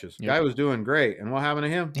crashes. Yep. Guy was doing great. And what happened to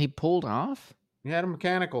him? He pulled off? He had a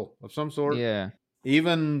mechanical of some sort. Yeah.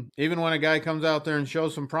 Even when a guy comes out there and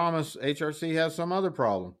shows some promise, HRC has some other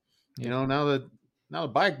problem. Yep. Now the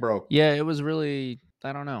bike broke. Yeah, it was really,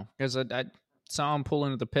 I don't know, because I saw him pull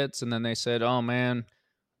into the pits, and then they said, oh, man,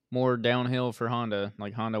 more downhill for Honda.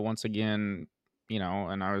 Like, Honda once again,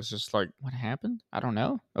 and I was just like, what happened? I don't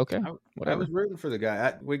know. Okay, whatever. I was rooting for the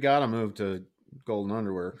guy. We got to move to Golden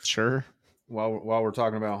Underwear. Sure. While we're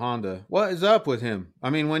talking about Honda, what is up with him? I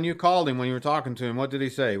mean, when you called him, when you were talking to him, what did he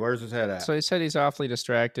say? Where's his head at? So he said he's awfully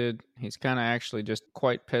distracted. He's kind of actually just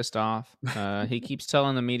quite pissed off. He keeps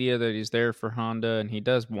telling the media that he's there for Honda, and he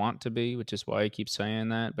does want to be, which is why he keeps saying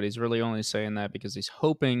that. But he's really only saying that because he's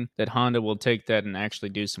hoping that Honda will take that and actually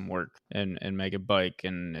do some work and make a bike.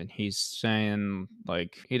 And he's saying,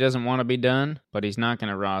 like, he doesn't want to be done, but he's not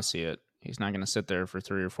going to Rossi it. He's not going to sit there for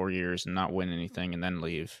 3 or 4 years and not win anything and then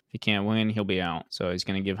leave. If he can't win, he'll be out. So he's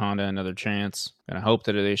going to give Honda another chance. Going to hope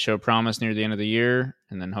that they show promise near the end of the year,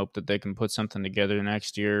 and then hope that they can put something together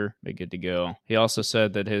next year. Be good to go. He also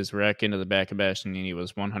said that his wreck into the back of Bastianini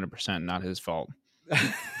was 100% not his fault,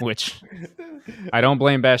 which I don't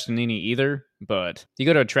blame Bastianini either. But you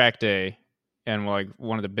go to a track day, and like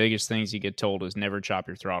one of the biggest things you get told is never chop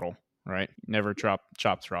your throttle, right? Never chop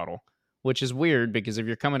throttle. Which is weird because if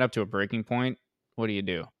you're coming up to a breaking point, what do you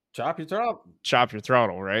do? Chop your throttle. chop your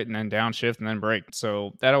throttle, right? And then downshift and then brake.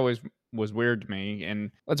 So that always was weird to me.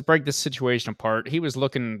 And let's break this situation apart. He was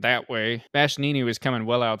looking that way. Bastianini was coming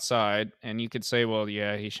well outside, and you could say, well,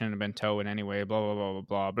 yeah, he shouldn't have been towing anyway, blah, blah, blah, blah,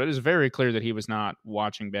 blah. But it was very clear that he was not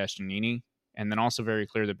watching Bastianini. And then also very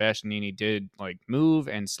clear that Bastianini did like move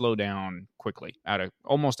and slow down quickly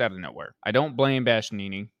almost out of nowhere. I don't blame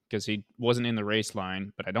Bastianini because he wasn't in the race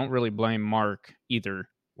line, but I don't really blame Mark either.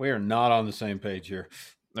 We are not on the same page here.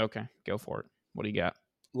 Okay, go for it. What do you got?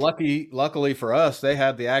 Luckily for us, they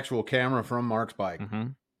had the actual camera from Mark's bike. Mm-hmm.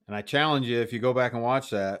 And I challenge you, if you go back and watch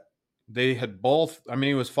that, they had both. I mean,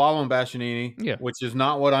 he was following Bastianini, Yeah. which is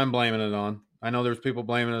not what I'm blaming it on. I know there's people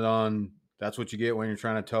blaming it on that's what you get when you're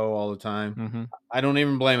trying to tow all the time. Mm-hmm. I don't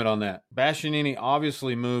even blame it on that. Bastianini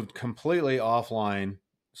obviously moved completely offline,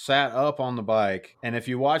 sat up on the bike. And if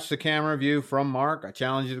you watch the camera view from Mark, I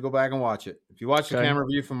challenge you to go back and watch it. If you watch the camera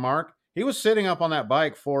view from Mark, he was sitting up on that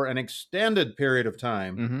bike for an extended period of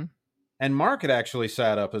time. Mm-hmm. And Mark had actually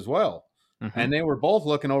sat up as well. Mm-hmm. And they were both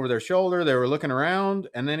looking over their shoulder. They were looking around,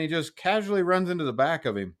 and then he just casually runs into the back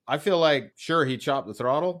of him. I feel like, sure, he chopped the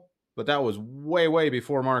throttle, but that was way, way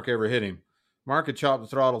before Mark ever hit him. Mark had chopped the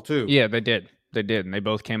throttle too. Yeah, they did. They did, and they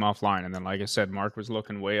both came offline. And then, like I said, Mark was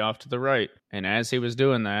looking way off to the right. And as he was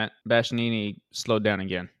doing that, Bastianini slowed down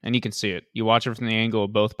again. And you can see it. You watch it from the angle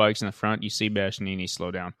of both bikes in the front, you see Bastianini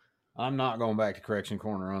slow down. I'm not going back to correction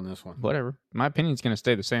corner on this one. Whatever. My opinion's going to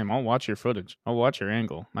stay the same. I'll watch your footage. I'll watch your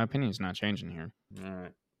angle. My opinion's not changing here. All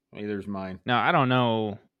right. Neither's mine. Now, I don't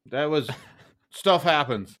know. That was... stuff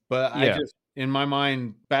happens. But Yeah. I just... in my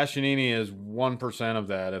mind, Bastianini is 1% of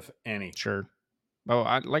that, if any. Sure.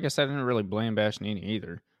 Well, like I said, I didn't really blame Bastianini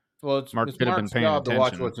either. Well, it's Mark could have been Mark's paying job to watch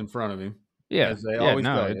attention. what's in front of him. Yeah. As they always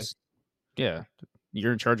tell you. Yeah.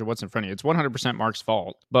 You're in charge of what's in front of you. It's 100% Mark's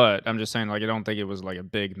fault. But I'm just saying, like, I don't think it was like a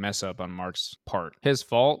big mess up on Mark's part. His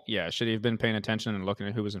fault, yeah. Should he have been paying attention and looking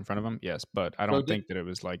at who was in front of him? Yes. But I don't think that it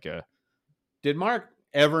was like a... Did Mark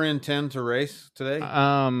ever intend to race today?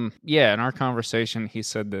 Yeah. In our conversation, he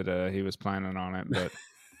said that he was planning on it. But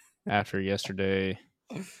after yesterday...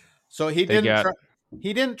 So he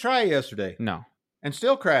didn't try yesterday. No. And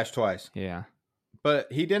still crashed twice. Yeah.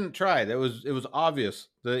 But he didn't try. It was obvious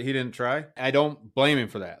that he didn't try. I don't blame him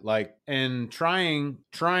for that. Like, and trying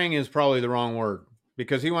is probably the wrong word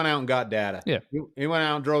because he went out and got data. Yeah. He went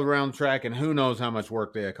out and drove around the track, and who knows how much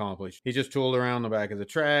work they accomplished. He just tooled around the back of the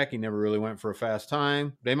track. He never really went for a fast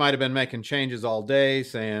time. They might have been making changes all day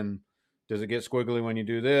saying, does it get squiggly when you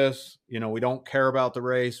do this? You know, we don't care about the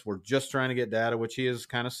race. We're just trying to get data, which he has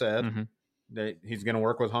kind of said. Mm-hmm. That he's going to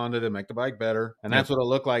work with Honda to make the bike better. And that's what it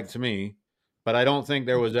looked like to me. But I don't think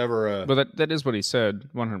there was ever a... Well, that is what he said,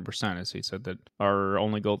 100%, is he said that our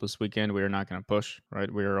only goal this weekend, we are not going to push,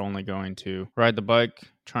 right? We are only going to ride the bike,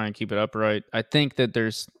 try and keep it upright. I think that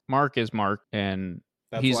Mark is Mark, and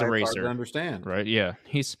that's he's why a it's hard racer. to understand. Right, yeah.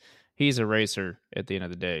 He's a racer at the end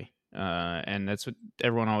of the day. And that's what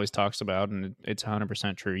everyone always talks about, and it's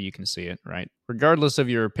 100% true. You can see it, right? Regardless of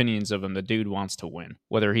your opinions of him, the dude wants to win.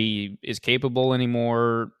 Whether he is capable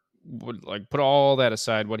anymore, like put all that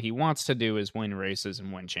aside, what he wants to do is win races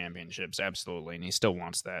and win championships, absolutely, and he still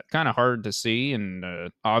wants that. Kind of hard to see and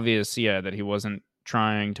obvious, yeah, that he wasn't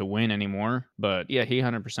trying to win anymore, but yeah, he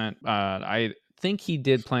 100%. I think he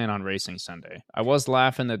did plan on racing Sunday. I was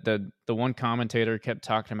laughing that the one commentator kept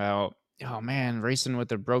talking about, oh man, racing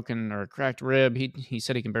with a broken or a cracked rib. He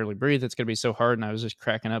said he can barely breathe. It's going to be so hard. And I was just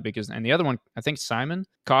cracking up and the other one, I think Simon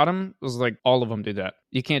caught him, was like, all of them do that.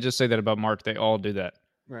 You can't just say that about Mark. They all do that.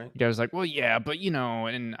 Right. The guy was like, well, yeah, but you know,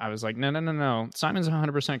 and I was like, no. Simon's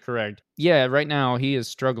 100% correct. Yeah, right now he is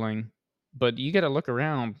struggling, but you got to look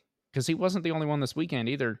around because he wasn't the only one this weekend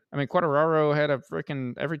either. I mean, Quartararo had a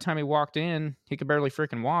freaking, every time he walked in, he could barely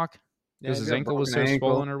freaking walk because his ankle was so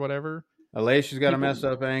swollen or whatever. Alesia's got a messed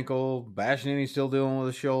up ankle. Bastianini's still dealing with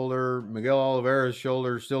a shoulder. Miguel Oliveira's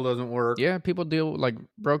shoulder still doesn't work. Yeah, people deal with like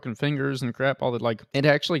broken fingers and crap. All that, like, it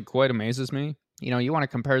actually quite amazes me. You know, you want to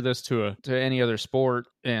compare this to any other sport,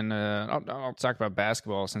 and I'll talk about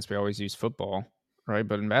basketball since we always use football, right?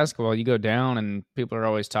 But in basketball, you go down and people are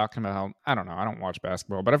always talking about, I don't know, I don't watch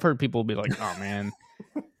basketball, but I've heard people be like, oh man,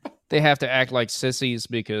 they have to act like sissies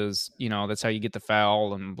because, you know, that's how you get the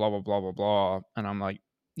foul and blah, blah, blah, blah, blah. And I'm like,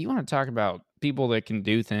 you want to talk about people that can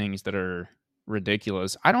do things that are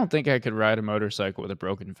ridiculous. I don't think I could ride a motorcycle with a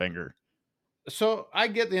broken finger. So I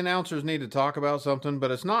get the announcers need to talk about something,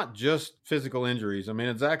 but it's not just physical injuries. I mean,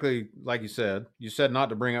 exactly like you said not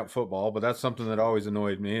to bring up football, but that's something that always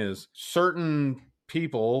annoyed me is certain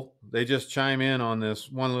people, they just chime in on this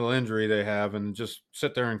one little injury they have and just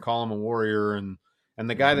sit there and call them a warrior. And And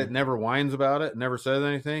the guy that never whines about it, never says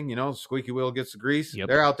anything, squeaky wheel gets the grease. Yep.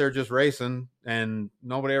 They're out there just racing and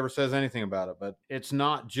nobody ever says anything about it. But it's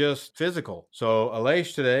not just physical. So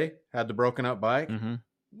Aleix today had the broken up bike. Mm-hmm.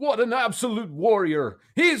 What an absolute warrior.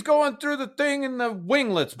 He's going through the thing and the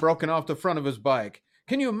winglets broken off the front of his bike.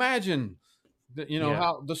 Can you imagine,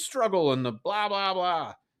 how the struggle and the blah, blah,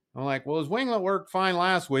 blah. I'm like, well, his winglet worked fine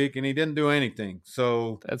last week and he didn't do anything.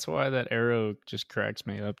 So that's why that arrow just cracks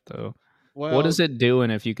me up, though. Well, what is it doing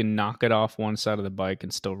if you can knock it off one side of the bike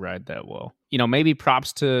and still ride that well? Maybe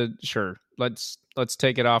props to, sure, let's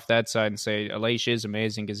take it off that side and say Aleix is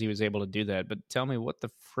amazing because he was able to do that. But tell me what the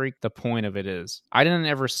freak the point of it is. I didn't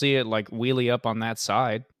ever see it like wheelie up on that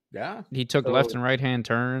side. Yeah. He took left and right hand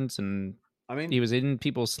turns, and he was in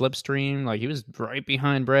people's slipstream. Like, he was right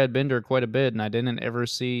behind Brad Binder quite a bit, and I didn't ever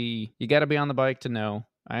see. You got to be on the bike to know.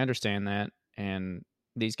 I understand that. And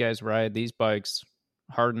these guys ride these bikes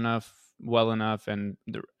hard enough, well enough, and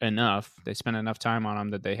enough. They spend enough time on them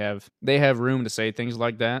that they have room to say things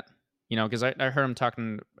like that. Because I heard him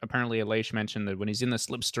talking. Apparently, Aleix mentioned that when he's in the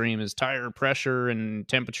slipstream, his tire pressure and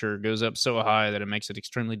temperature goes up so high that it makes it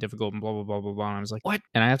extremely difficult and blah, blah, blah, blah, blah. And I was like, what?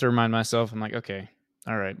 And I have to remind myself, I'm like, okay,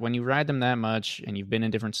 all right. When you ride them that much and you've been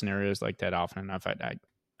in different scenarios like that often enough,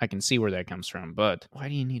 I can see where that comes from. But why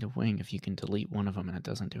do you need a wing if you can delete one of them and it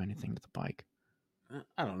doesn't do anything to the bike?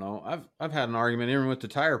 I don't know. I've had an argument even with the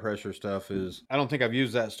tire pressure stuff. I don't think I've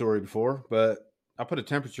used that story before, but I put a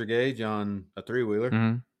temperature gauge on a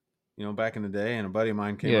 3-wheeler, back in the day, and a buddy of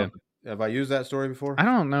mine came up. Have I used that story before? I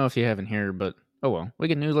don't know if you haven't here, but oh well. We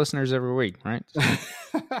get new listeners every week, right?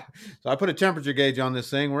 So I put a temperature gauge on this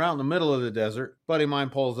thing. We're out in the middle of the desert. Buddy of mine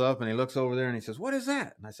pulls up and he looks over there and he says, "What is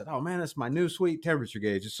that?" And I said, "Oh man, that's my new sweet temperature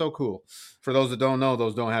gauge. It's so cool." For those that don't know,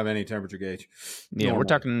 those don't have any temperature gauge. Yeah, normal. We're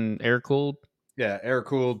talking air cooled. Yeah, air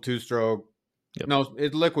cooled 2-stroke. Yep. No,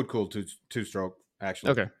 it's liquid cooled 2-stroke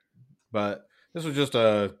actually. Okay, but this was just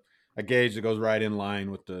a gauge that goes right in line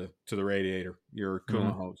with to the radiator, your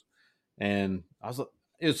coolant hose. And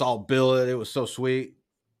it's all billet. It was so sweet.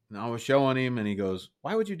 And I was showing him and he goes,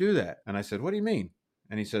 "Why would you do that?" And I said, "What do you mean?"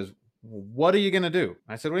 And he says, "Well, what are you going to do?"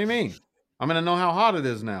 I said, "What do you mean? I'm going to know how hot it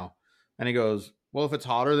is now." And he goes, "Well, if it's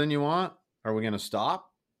hotter than you want, are we going to stop?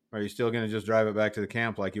 Or are you still going to just drive it back to the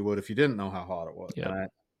camp like you would if you didn't know how hot it was?" Yep. And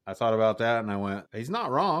I thought about that and I went, he's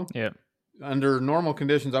not wrong. Yeah. Under normal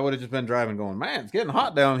conditions, I would have just been driving going, "Man, it's getting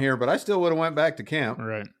hot down here," but I still would have went back to camp.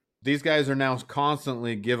 Right. These guys are now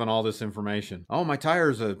constantly given all this information. "Oh, my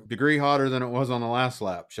tire's a degree hotter than it was on the last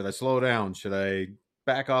lap. Should I slow down? Should I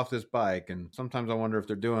back off this bike?" And sometimes I wonder if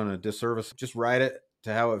they're doing a disservice. Just ride it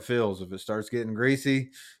to how it feels. If it starts getting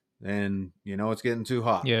greasy, then it's getting too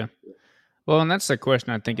hot. Yeah. Well, and that's the question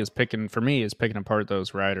I think is picking apart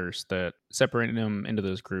those riders, that separating them into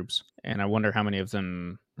those groups. And I wonder how many of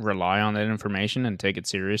them rely on that information and take it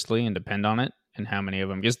seriously and depend on it, and how many of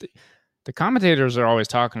them, because the commentators are always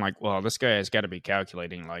talking like, well, this guy has got to be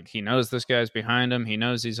calculating. Like, he knows this guy's behind him. He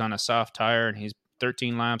knows he's on a soft tire and he's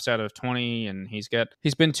 13 laps out of 20 and he's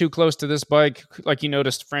been too close to this bike. Like, you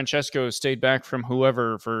noticed Francesco stayed back from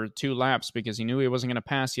whoever for 2 laps because he knew he wasn't going to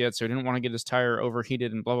pass yet, so he didn't want to get his tire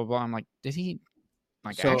overheated and blah blah blah. I'm like, did he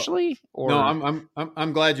actually? Or no,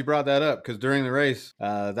 I'm glad you brought that up, because during the race,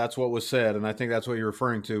 that's what was said, and I think that's what you're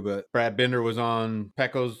referring to. But Brad Binder was on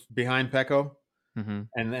behind Pecco. Mm-hmm.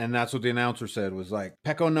 And that's what the announcer said, was like,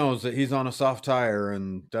 Pecco knows that he's on a soft tire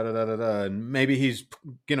and da-da-da-da-da, and maybe he's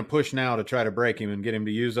going to push now to try to break him and get him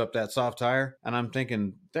to use up that soft tire. And I'm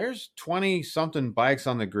thinking, there's 20-something bikes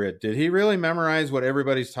on the grid. Did he really memorize what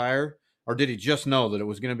everybody's tire? Or did he just know that it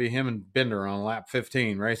was going to be him and Binder on lap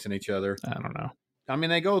 15 racing each other? I don't know. I mean,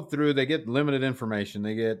 they get limited information.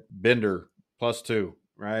 They get Binder +2,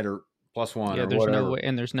 right? Or +1, yeah, or there's whatever. No way,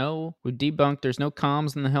 and we debunked, there's no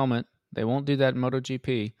comms in the helmet. They won't do that in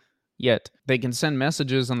MotoGP yet. They can send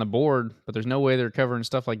messages on the board, but there's no way they're covering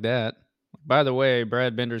stuff like that. By the way,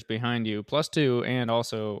 Brad Binder's behind you, +2, and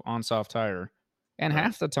also on soft tire. And Right.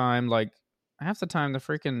 half the time, the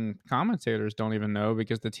freaking commentators don't even know,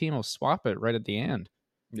 because the team will swap it right at the end.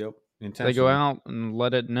 Yep. They go out and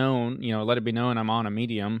let it be known I'm on a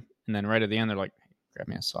medium, and then right at the end they're like, grab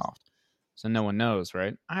me a soft. So no one knows,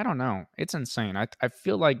 right? I don't know. It's insane. I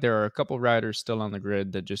feel like there are a couple riders still on the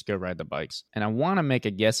grid that just go ride the bikes. And I want to make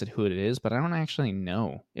a guess at who it is, but I don't actually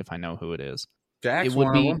know if I know who it is. Jack's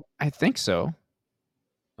one of them. I think so.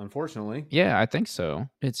 Unfortunately. Yeah, I think so.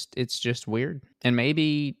 It's just weird. And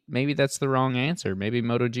maybe that's the wrong answer. Maybe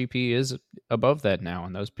MotoGP is above that now,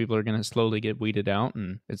 and those people are going to slowly get weeded out,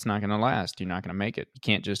 and it's not going to last. You're not going to make it. You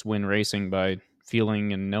can't just win racing by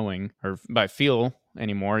feeling and knowing, or by feel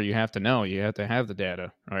anymore. You have to know. You have to have the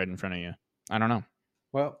data right in front of you. I don't know.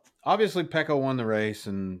 Well, obviously Pecco won the race,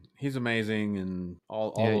 and he's amazing, and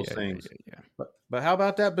all those things. Yeah. But how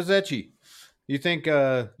about that Bezzecchi? You think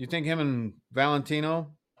him and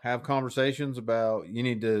Valentino have conversations about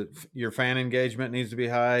your fan engagement needs to be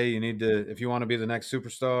high. You need to, if you want to be the next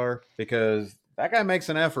superstar, because that guy makes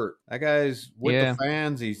an effort. That guy's with the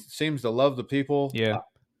fans. He seems to love the people. Yeah.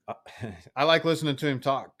 I like listening to him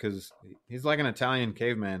talk because he's like an Italian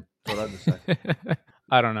caveman. That's what I'd just say.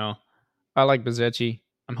 I don't know. I like Bezzecchi.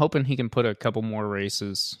 I'm hoping he can put a couple more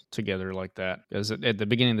races together like that. Because at the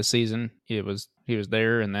beginning of the season, he was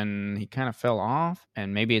there, and then he kind of fell off.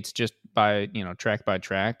 And maybe it's just by track by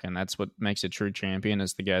track, and that's what makes a true champion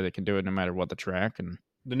is the guy that can do it no matter what the track. And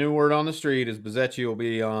the new word on the street is Bezzecchi will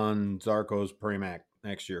be on Zarco's Pramac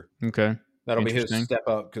next year. Okay, that'll be his step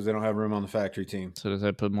up because they don't have room on the factory team. So does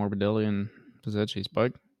that put Morbidelli in Bezzecchi's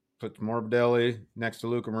bike? Puts Morbidelli next to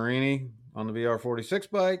Luca Marini on the VR46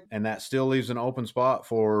 bike, and that still leaves an open spot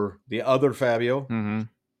for the other Fabio. Mm-hmm.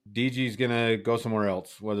 DG's going to go somewhere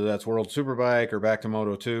else, whether that's World Superbike or back to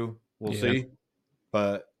Moto2. We'll see.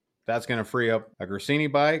 But that's going to free up a Grassini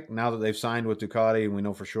bike now that they've signed with Ducati, and we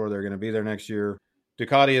know for sure they're going to be there next year.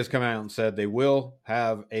 Ducati has come out and said they will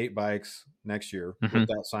have 8 bikes next year with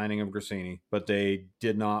that signing of Grassini, but they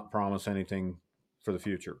did not promise anything for the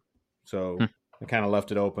future. So they kind of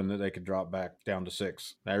left it open that they could drop back down to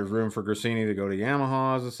 6. There's room for Grassini to go to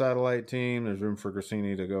Yamaha as a satellite team. There's room for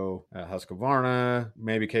Grassini to go Husqvarna.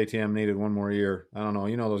 Maybe KTM needed one more year. I don't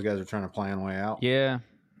know. Those guys are trying to plan way out. Yeah,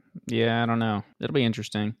 I don't know. It'll be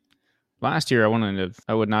interesting. Last year,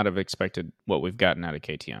 I would not have expected what we've gotten out of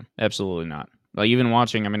KTM. Absolutely not. Like even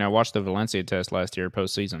watching, I watched the Valencia test last year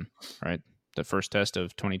postseason, right? The first test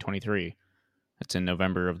of 2023. It's in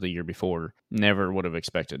November of the year before. Never would have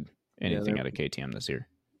expected anything out of KTM this year.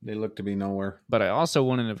 They look to be nowhere. But I also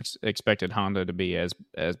wouldn't have expected Honda to be as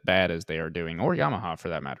bad as they are doing, or Yamaha for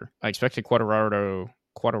that matter. I expected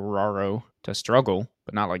Quartararo to struggle,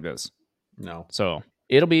 but not like this. No. So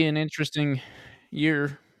it'll be an interesting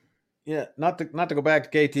year. Yeah, not to go back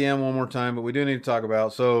to KTM one more time, but we do need to talk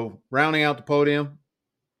about. So rounding out the podium,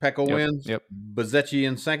 Pecco wins. Yep. Bezzecchi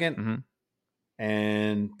in second.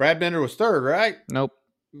 And Brad Binder was third, right? Nope.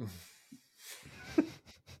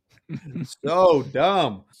 So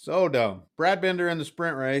dumb. Brad Binder in the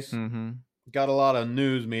sprint race got a lot of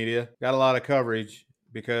news media, got a lot of coverage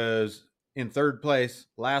because in third place,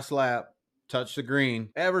 last lap, touched the green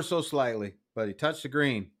ever so slightly, but he touched the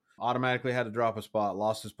green. Automatically had to drop a spot,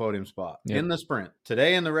 lost his podium spot in the sprint.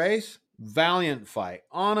 Today in the race, valiant fight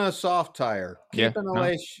on a soft tire. Did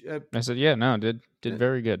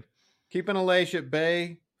very good. Keeping Aleix at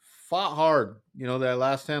bay, fought hard. That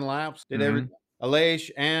last 10 laps, did everything.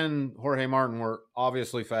 Aleix and Jorge Martin were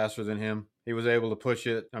obviously faster than him. He was able to push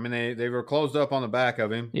it. They were closed up on the back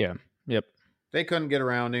of him. Yeah. Yep. They couldn't get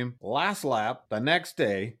around him. Last lap, the next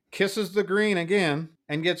day, kisses the green again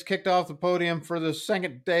and gets kicked off the podium for the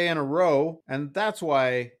second day in a row. And that's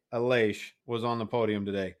why Aleix was on the podium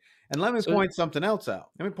today. And let me point something else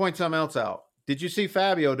out. Did you see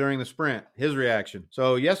Fabio during the sprint? His reaction.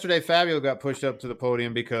 So yesterday, Fabio got pushed up to the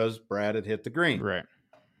podium because Brad had hit the green. Right.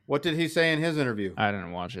 What did he say in his interview? I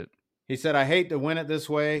didn't watch it. He said, "I hate to win it this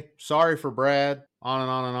way. Sorry for Brad." On and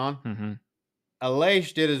on and on.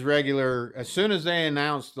 Aleix did his regular, as soon as they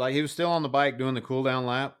announced, like he was still on the bike doing the cool down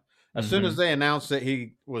lap. As soon as they announced that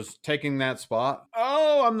he was taking that spot,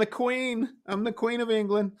 "Oh, I'm the queen. I'm the queen of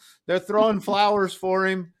England." They're throwing flowers for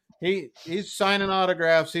him. He's signing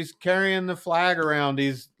autographs. He's carrying the flag around.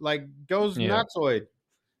 He's like goes nutsoid,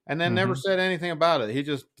 and then never said anything about it. He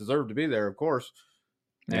just deserved to be there, of course.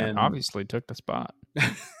 And obviously took the spot.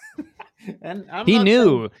 And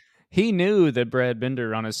he knew that Brad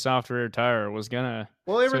Binder on his soft rear tire was gonna.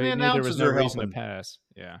 Well, even the announcers there was no are reason helping. to pass.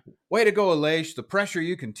 Yeah. Way to go, Aleix. The pressure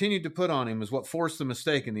you continued to put on him is what forced the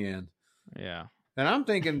mistake in the end. Yeah. And I'm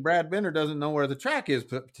thinking Brad Binder doesn't know where the track is,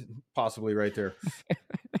 possibly right there.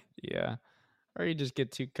 Yeah. Or you just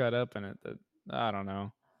get too caught up in it that I don't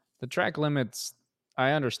know. The track limits,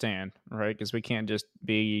 I understand, right? Because we can't just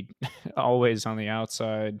be always on the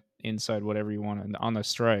outside, inside, whatever you want on the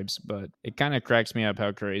stripes. But it kind of cracks me up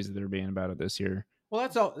how crazy they're being about it this year.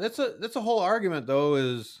 Well, that's a whole argument though.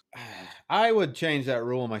 Is I would change that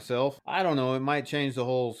rule myself. I don't know. It might change the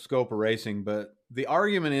whole scope of racing, but the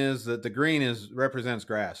argument is that the green represents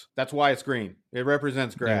grass. That's why it's green. It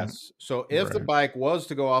represents grass. Yeah. So if the bike was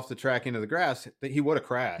to go off the track into the grass, he would have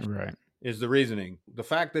crashed. Right. Is the reasoning. The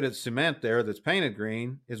fact that it's cement there that's painted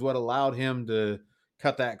green is what allowed him to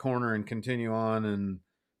cut that corner and continue on and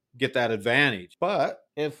get that advantage. But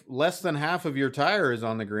if less than half of your tire is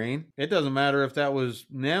on the green, it doesn't matter if that was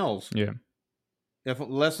Nels. Yeah. if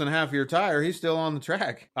less than half of your tire, he's still on the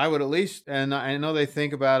track. I would at least, and I know they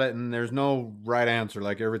think about it, and there's no right answer.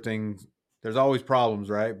 Like everything, there's always problems,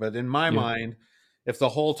 right? But in my mind, if the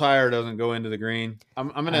whole tire doesn't go into the green, I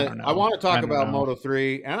want to talk about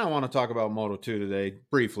Moto3 and I want to talk about Moto2 today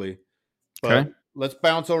briefly. But let's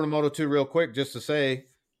bounce over to Moto2 real quick just to say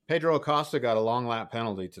Pedro Acosta got a long lap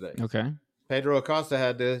penalty today. Okay. Pedro Acosta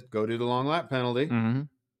had to go do the long lap penalty. Mm-hmm.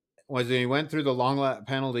 When he went through the long lap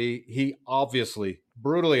penalty, he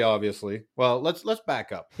brutally obviously, well, let's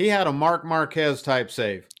back up. He had a Marc Marquez type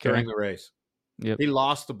save during the race. Yep. He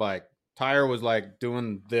lost the bike. Tire was like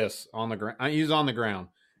doing this on the ground. He was on the ground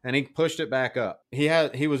and he pushed it back up. He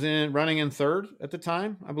was running in third at the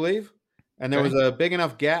time, I believe. And there was a big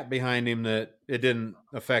enough gap behind him that it didn't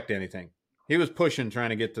affect anything. He was pushing, trying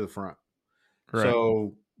to get to the front. Right.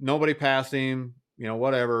 So nobody passed him,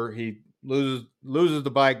 whatever. He loses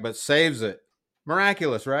the bike, but saves it.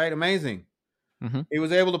 Miraculous, right? Amazing. Mm-hmm. He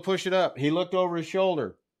was able to push it up. He looked over his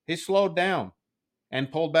shoulder. He slowed down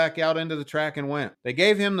and pulled back out into the track and went. They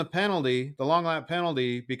gave him the penalty, the long lap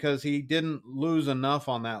penalty, because he didn't lose enough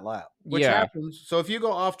on that lap, which happens. So if you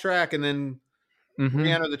go off track and then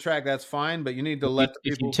re-enter the track, that's fine, but you need to let the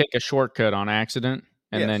people... If you take a shortcut on accident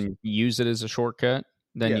and then use it as a shortcut,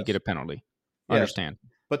 then you get a penalty. I understand.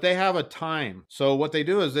 But they have a time. So what they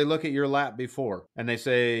do is they look at your lap before and they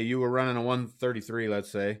say you were running a 133, let's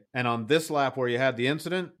say. And on this lap where you had the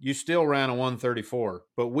incident, you still ran a 134.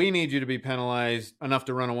 But we need you to be penalized enough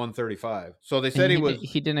to run a 135. So they said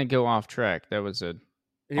he didn't go off track. That was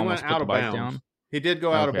he went out of bounds. Down. He did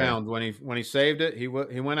go out of bounds when he saved it. He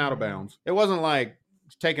went out of bounds. It wasn't like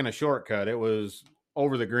taking a shortcut. It was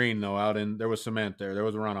over the green though. There was cement there. There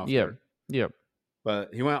was a runoff. Yep.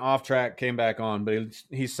 But he went off track, came back on, but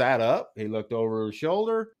he sat up. He looked over his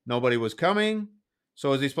shoulder. Nobody was coming.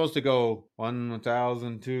 So is he supposed to go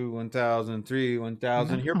 1,000, 2, 1,000, 3,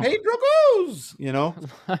 1,000? Here Pedro goes,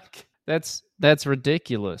 That's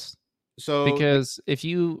ridiculous. So because if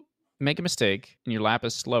you make a mistake and your lap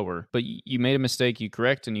is slower, but you made a mistake, you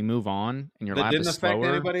correct and you move on, and your lap is slower, affect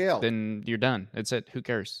anybody else. Then you're done. That's it. Who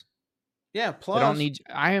cares? Yeah. Plus,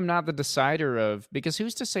 I am not the decider of, because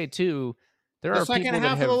who's to say too. The second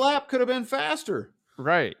half of the lap could have been faster.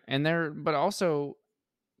 Right. But also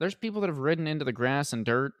there's people that have ridden into the grass and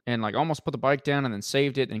dirt and like almost put the bike down and then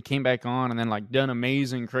saved it and came back on and then like done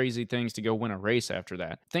amazing, crazy things to go win a race after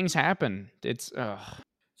that. Things happen. It's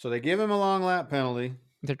So they give him a long lap penalty.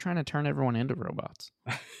 They're trying to turn everyone into robots.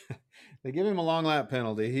 They give him a long lap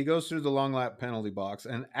penalty. He goes through the long lap penalty box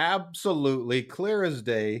and absolutely clear as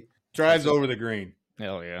day drives over the green.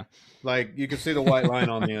 Hell yeah. Like you can see the white line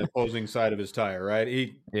on the opposing side of his tire, right?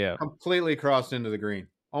 He completely crossed into the green,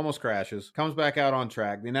 almost crashes, comes back out on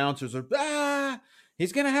track. The announcers are,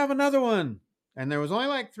 he's going to have another one. And there was only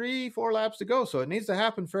like 3-4 laps to go. So it needs to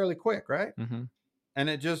happen fairly quick, right? Mm-hmm. And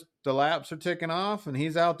the laps are ticking off and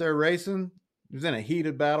he's out there racing. He's in a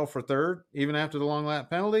heated battle for third, even after the long lap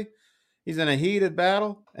penalty. He's in a heated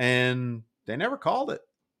battle and they never called it.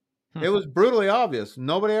 It was brutally obvious.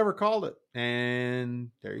 Nobody ever called it. And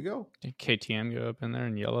there you go. Did KTM go up in there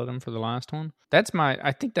and yell at him for the last one?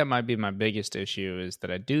 I think that might be my biggest issue, is that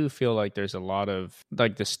I do feel like there's a lot of,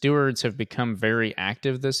 like, the stewards have become very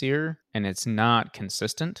active this year and it's not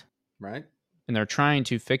consistent. Right. And they're trying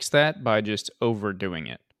to fix that by just overdoing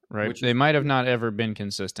it. Right. They might have not ever been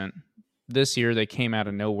consistent. This year they came out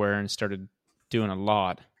of nowhere and started doing a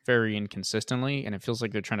lot very inconsistently. And it feels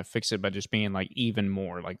like they're trying to fix it by just being like even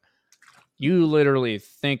more like, you literally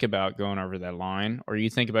think about going over that line, or you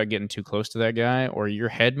think about getting too close to that guy, or your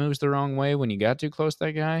head moves the wrong way when you got too close to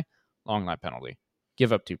that guy, long lap penalty.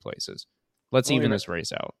 Give up 2 places. Let's even this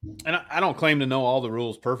race out. And I don't claim to know all the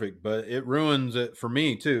rules perfect, but it ruins it for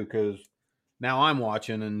me too, because now I'm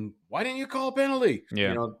watching and why didn't you call a penalty?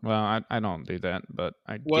 Yeah. Well, I don't do that, but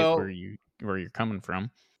I get where you're coming from.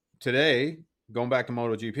 Today, going back to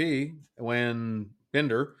MotoGP, when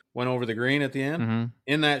Binder went over the green at the end.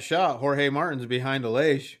 In that shot, Jorge Martin's behind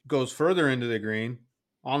Aleix, goes further into the green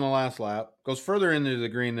on the last lap, goes further into the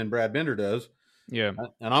green than Brad Binder does. Yeah.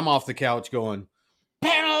 And I'm off the couch going,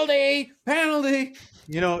 penalty.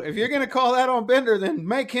 If you're going to call that on Binder, then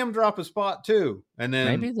make him drop a spot too. And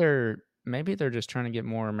then maybe they're just trying to get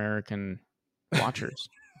more American watchers.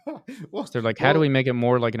 They're like, how do we make it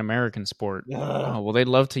more like an American sport? They'd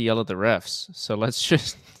love to yell at the refs. So let's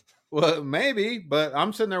just... Well, maybe, but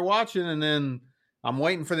I'm sitting there watching and then I'm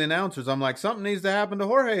waiting for the announcers. I'm like, something needs to happen to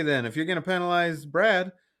Jorge then if you're going to penalize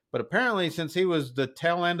Brad. But apparently, since he was the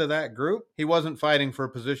tail end of that group, he wasn't fighting for a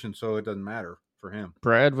position, so it doesn't matter for him.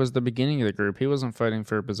 Brad was the beginning of the group. He wasn't fighting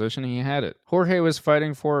for a position. He had it. Jorge was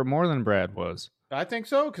fighting for it more than Brad was. I think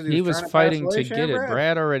so, because He was trying to pass fighting away to get it. Brad.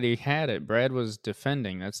 Brad already had it. Brad was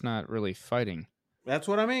defending. That's not really fighting. That's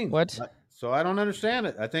what I mean. What? So I don't understand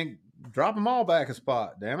it. I think drop them all back a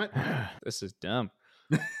spot. Damn it. This is dumb.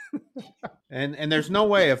 And there's no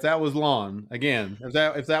way if that was lawn again.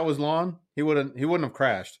 If that was lawn, he wouldn't have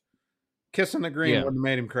crashed. Kissing the green wouldn't have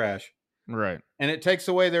made him crash. Right. And it takes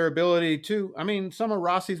away their ability to. I mean, some of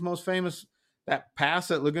Rossi's most famous, that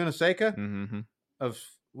pass at Laguna Seca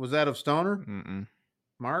was that of Stoner? Mm-mm.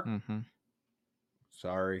 Mark? Mm-hmm.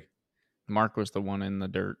 Sorry. Mark was the one in the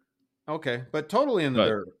dirt. Okay, but totally in the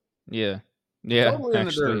dirt. Yeah. Totally in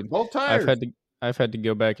Actually, the dirt. Both tires. I've had to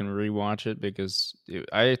go back and rewatch it because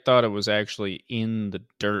I thought it was actually in the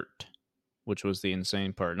dirt, which was the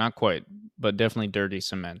insane part. Not quite, but definitely dirty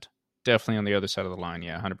cement. Definitely on the other side of the line.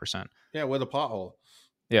 Yeah, 100%. Yeah, with a pothole.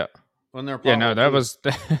 Yeah. When they're yeah, no, that was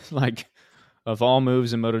like of all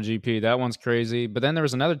moves in MotoGP, that one's crazy. But then there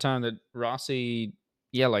was another time that Rossi,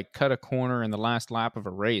 like cut a corner in the last lap of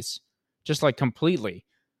a race, just like completely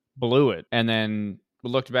blew it, and then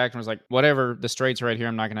looked back and was like, whatever, the straight's right here,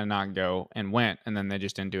 I'm not going to not go, and went, and then they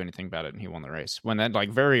just didn't do anything about it, and he won the race. When that like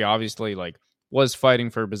very obviously like was fighting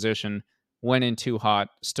for a position, went in too hot,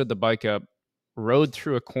 stood the bike up, rode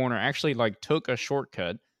through a corner, actually like took a shortcut,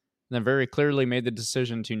 and then very clearly made the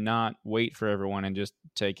decision to not wait for everyone and just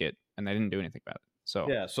take it, and they didn't do anything about it. So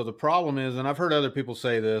yeah, so the problem is, and I've heard other people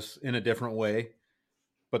say this in a different way,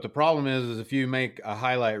 but the problem is if you make a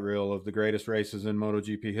highlight reel of the greatest races in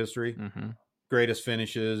MotoGP history, greatest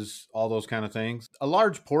finishes, all those kind of things, a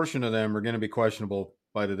large portion of them are going to be questionable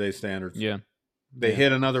by today's standards. Yeah. They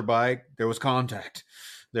hit another bike. There was contact.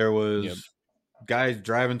 There was guys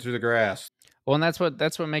driving through the grass. Well, and that's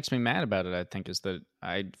what makes me mad about it, I think, is that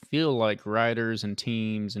I feel like riders and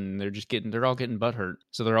teams, and they're all getting butthurt.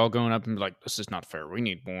 So they're all going up and be like, this is not fair. We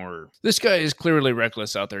need more. This guy is clearly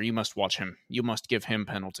reckless out there. You must watch him. You must give him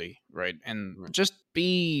penalty, right? And just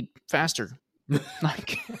be faster.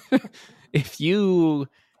 Like, if you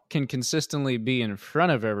can consistently be in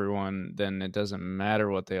front of everyone, then it doesn't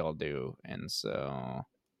matter what they all do. And so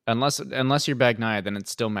unless you're Bagnaia, then it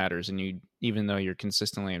still matters, and even though you're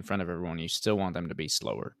consistently in front of everyone, you still want them to be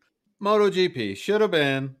slower. MotoGP should have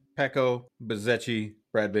been Pecco, Bezzecchi,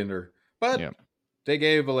 Brad Binder, but they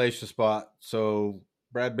gave Aleix a spot, so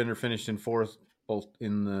Brad Binder finished in fourth, both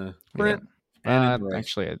in the sprint and in the race.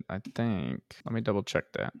 Actually, I think, let me double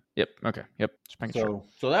check that. Yep. Okay. Yep.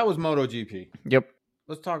 So that was MotoGP. Yep.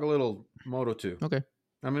 Let's talk a little Moto2. Okay.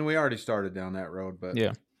 I mean, we already started down that road, but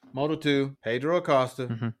yeah. Moto2, Pedro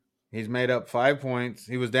Acosta. He's made up 5 points.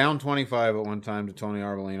 He was down 25 at one time to Tony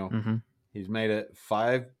Arbolino. He's made it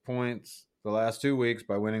 5 points the last 2 weeks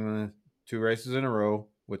by winning the 2 races in a row,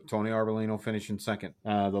 with Tony Arbolino finishing second.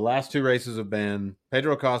 The last 2 races have been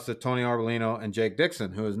Pedro Acosta, Tony Arbolino, and Jake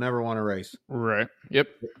Dixon, who has never won a race. Right. Yep.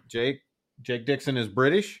 Jake Dixon is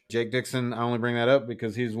British. Jake Dixon, I only bring that up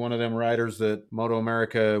because he's one of them riders that Moto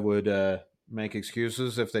America would make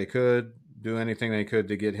excuses if they could, do anything they could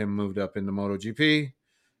to get him moved up into MotoGP,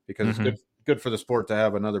 because it's good for the sport to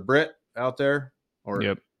have another Brit out there. Or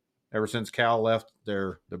ever since Cal left,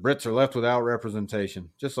 the Brits are left without representation,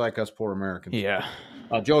 just like us poor Americans. Yeah.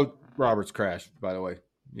 Joe Roberts crashed, by the way.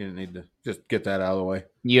 You didn't need to just get that out of the way.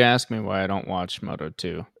 You ask me why I don't watch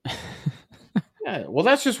Moto2. Yeah, well,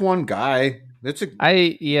 that's just one guy.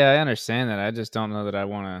 I understand that. I just don't know that I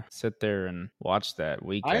want to sit there and watch that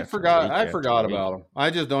week. I forgot about him. I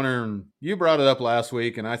just don't even. You brought it up last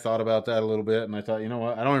week, and I thought about that a little bit, and I thought, you know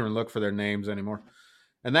what? I don't even look for their names anymore,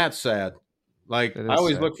 and that's sad. Like, I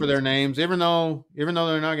always look for their names, even though they're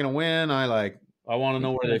not going to win. I want to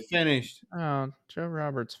know where they finished. Oh, Joe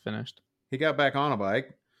Roberts finished. He got back on a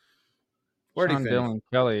bike. Where'd he finish? Dylan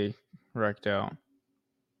Kelly wrecked out.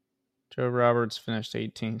 Joe Roberts finished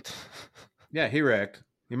 18th. Yeah, he wrecked.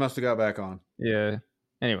 He must have got back on. Yeah.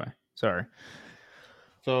 Anyway, sorry.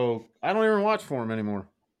 So I don't even watch for him anymore.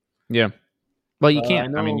 Yeah. Well, you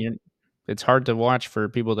can't. I mean, it's hard to watch for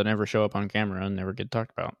people that never show up on camera and never get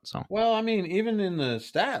talked about. So. Well, I mean, even in the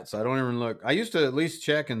stats, I don't even look. I used to at least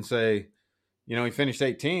check and say, he finished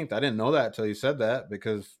 18th. I didn't know that till you said that,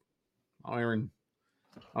 because I don't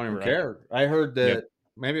even care. I heard that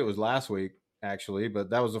maybe it was last week, actually,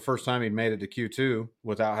 but that was the first time he'd made it to Q2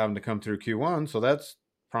 without having to come through Q1. So that's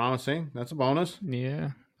promising. That's a bonus.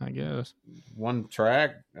 Yeah, I guess. One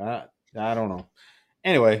track. I don't know.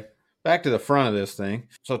 Anyway, back to the front of this thing.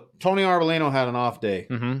 So Tony Arbolino had an off day.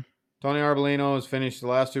 Tony Arbolino has finished the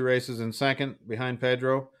last 2 races in second behind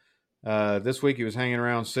Pedro. This week he was hanging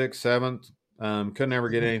around 6th, 7th. Couldn't ever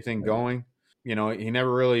get anything going. He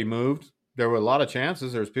never really moved. There were a lot of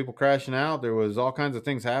chances. There was people crashing out. There was all kinds of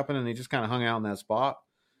things happening. He just kind of hung out in that spot.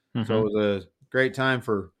 So it was great time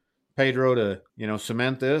for Pedro to,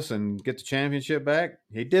 cement this and get the championship back.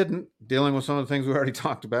 He didn't, dealing with some of the things we already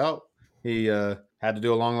talked about. He had to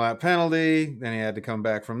do a long lap penalty, then he had to come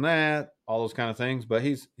back from that, all those kind of things. But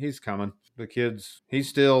he's coming. The kid's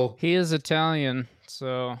he is Italian,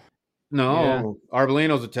 so no,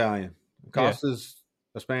 Arbolino's Italian. Costa's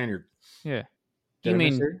a Spaniard. Yeah. Did You I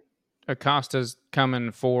mean mishear? Acosta's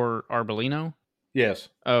coming for Arbolino? Yes.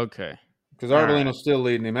 Okay. Because Arbolino's still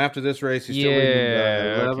leading him. After this race, he's still leading him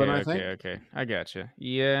by 11, I think. Okay. I gotcha.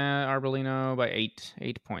 Yeah, Arbolino by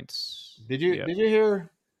 8 points. Did you hear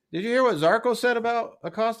what Zarco said about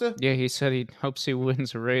Acosta? Yeah, he said he hopes he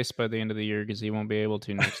wins a race by the end of the year because he won't be able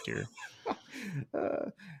to next year.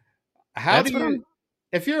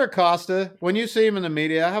 If you're Acosta, when you see him in the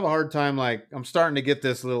media, I have a hard time. Like, I'm starting to get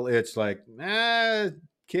this little itch. Like,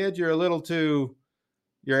 kid, you're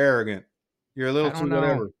arrogant. You're a little too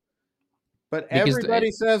whatever. But because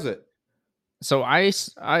everybody says it. So I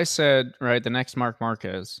said, right, the next Marc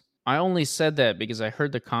Marquez. I only said that because I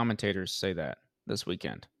heard the commentators say that this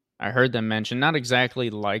weekend. I heard them mention, not exactly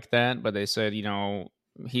like that, but they said,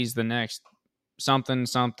 he's the next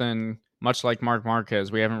something, much like Marc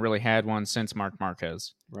Marquez. We haven't really had one since Marc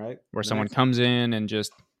Marquez. Right. Where someone comes in and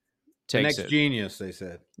just takes the next genius, they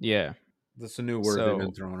said. Yeah. That's a new word they've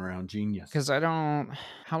been throwing around, genius. Because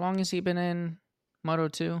how long has he been in Moto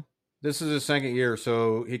 2? This is his second year.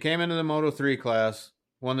 So he came into the Moto 3 class,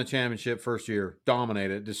 won the championship first year,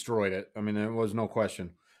 dominated, destroyed it. I mean, there was no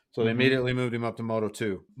question. So they immediately moved him up to Moto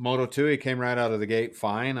 2. Moto 2, he came right out of the gate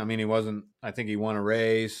fine. I mean, I think he won a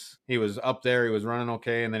race. He was up there. He was running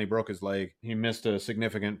okay, and then he broke his leg. He missed a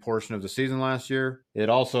significant portion of the season last year. It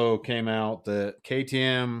also came out that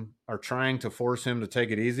KTM are trying to force him to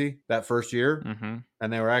take it easy that first year,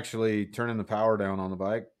 and they were actually turning the power down on the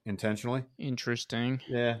bike intentionally. Interesting.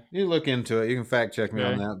 Yeah, you look into it. You can fact check me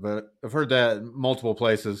on that, but I've heard that multiple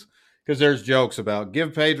places because there's jokes about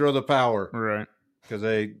give Pedro the power. Right. Because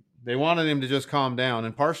they wanted him to just calm down,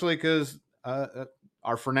 and partially because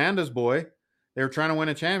our Fernandez boy, they were trying to win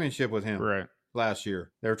a championship with him last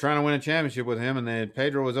year. They were trying to win a championship with him, and then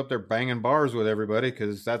Pedro was up there banging bars with everybody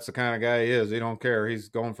because that's the kind of guy he is. He don't care. He's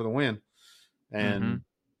going for the win. And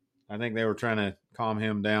I think they were trying to calm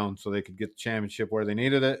him down so they could get the championship where they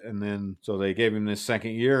needed it. And then so they gave him this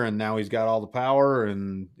second year, and now he's got all the power,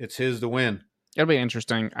 and it's his to win. It'll be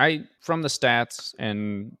interesting. From the stats,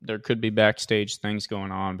 and there could be backstage things going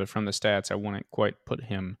on, but from the stats, I wouldn't quite put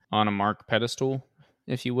him on a Mark pedestal,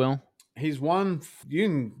 if you will. He's won. You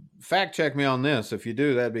can fact check me on this. If you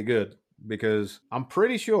do, that'd be good, because I'm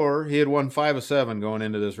pretty sure he had won 5 of 7 going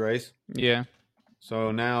into this race. Yeah.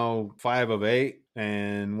 So now 5 of 8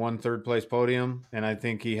 and 1 third place podium. And I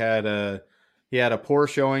think he had a poor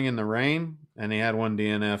showing in the rain, and he had 1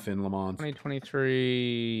 DNF in Le Mans.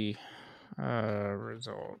 2023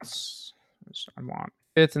 results. I want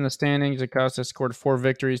 5th in the standings. Acosta scored 4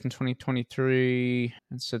 victories in 2023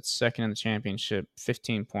 and sits 2nd in the championship,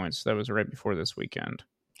 15 points. That was right before this weekend.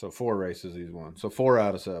 So 4 races he's won. So 4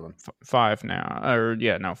 out of 7. 5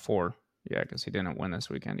 now. 4. Yeah, because he didn't win this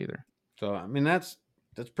weekend either. So I mean that's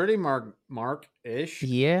pretty Mark-ish.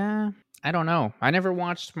 Yeah, I don't know. I never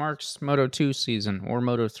watched Mark's Moto 2 season or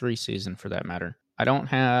Moto 3 season for that matter.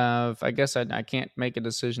 I guess I can't make a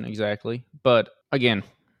decision exactly, but again,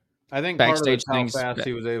 I think backstage part of it's how fast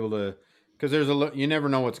he was able to, because you never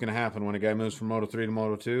know what's going to happen when a guy moves from Moto 3 to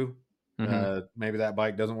Moto 2. Maybe that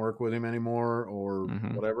bike doesn't work with him anymore or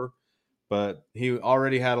whatever, but he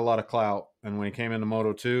already had a lot of clout, and when he came into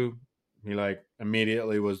Moto 2, he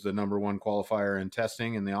immediately was the number 1 qualifier in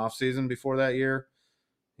testing in the off season before that year.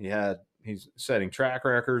 He's setting track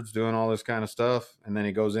records, doing all this kind of stuff, and then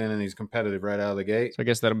he goes in and he's competitive right out of the gate. So I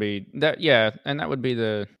guess that'll be that. Yeah, and that would be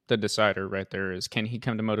the decider right there. Is can he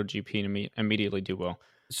come to MotoGP and immediately do well?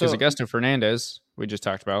 Because Augusto Fernandez, we just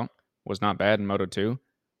talked about, was not bad in Moto 2.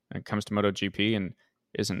 And it comes to MotoGP and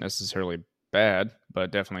isn't necessarily bad,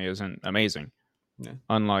 but definitely isn't amazing. Yeah.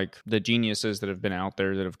 Unlike the geniuses that have been out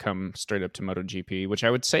there that have come straight up to MotoGP, which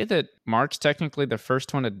I would say that Mark's technically the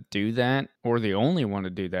first one to do that, or the only one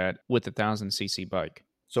to do that with a 1,000cc bike.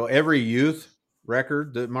 So every youth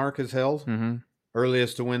record that Mark has held,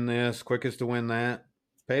 earliest to win this, quickest to win that,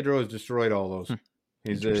 Pedro has destroyed all those.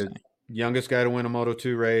 He's the youngest guy to win a Moto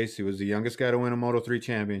 2 race. He was the youngest guy to win a Moto 3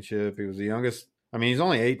 championship. He was the youngest. I mean, he's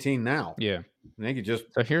only 18 now. Yeah. I think he just.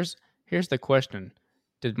 So here's the question: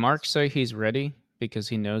 did Mark say he's ready because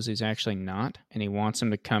he knows he's actually not, and he wants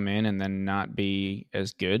him to come in and then not be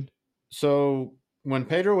as good? So when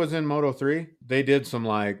Pedro was in Moto 3, they did some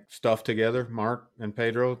stuff together, Mark and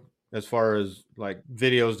Pedro, as far as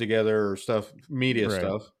videos together or stuff, media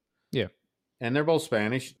stuff. Yeah. and they're both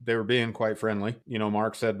Spanish. They were being quite friendly.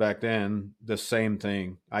 Mark said back then the same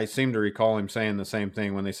thing. I seem to recall him saying the same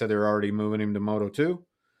thing when they said they were already moving him to Moto 2.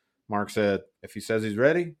 Mark said, if he says he's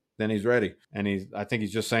ready, then he's ready. And I think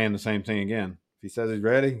he's just saying the same thing again. If he says he's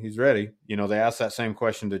ready, he's ready. They asked that same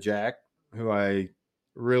question to Jack, who I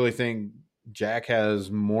really think Jack has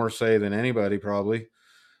more say than anybody probably.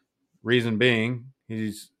 Reason being,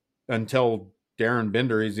 until Darren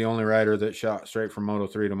Binder, he's the only rider that shot straight from Moto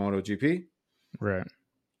 3 to MotoGP. Right.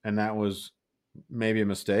 And that was maybe a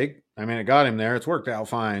mistake. I mean, it got him there. It's worked out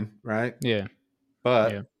fine, right? Yeah.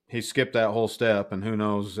 But he skipped that whole step, and who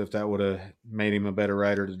knows if that would have made him a better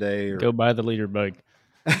rider today. Go buy the leader bike.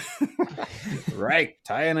 Right.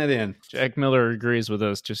 Tying it in. Jack Miller agrees with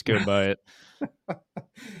us. Just go buy it.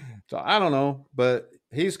 So I don't know, but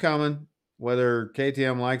he's coming, whether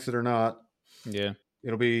KTM likes it or not. Yeah.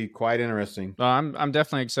 It'll be quite interesting. Well, I'm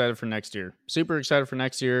definitely excited for next year. Super excited for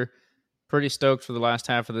next year. Pretty stoked for the last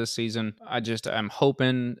half of this season. I'm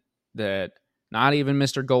hoping that not even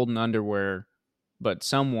Mr. Golden Underwear, but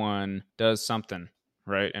someone does something,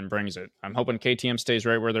 right, and brings it. I'm hoping KTM stays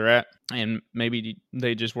right where they're at, and maybe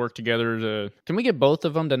they just work together to... Can we get both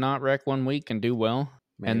of them to not wreck one week and do well?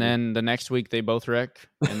 Maybe. And then the next week they both wreck,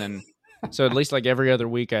 and then... So at least like every other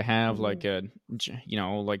week I have like a,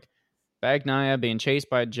 like Bagnaia being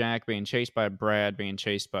chased by Jack, being chased by Brad, being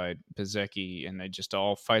chased by Pizzecki, and they just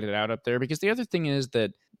all fight it out up there. Because the other thing is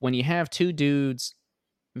that when you have two dudes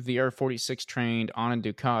VR46 trained on a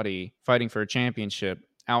Ducati fighting for a championship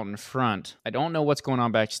out in front, I don't know what's going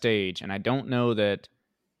on backstage, and I don't know that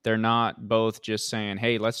they're not both just saying,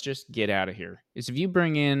 hey, let's just get out of here. Is if you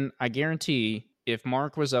bring in, I guarantee if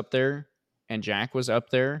Mark was up there and Jack was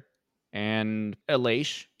up there and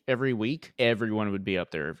Aleix every week, everyone would be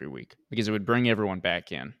up there every week because it would bring everyone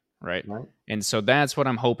back in, right? And so that's what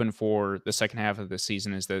I'm hoping for the second half of the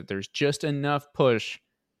season, is that there's just enough push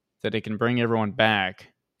that it can bring everyone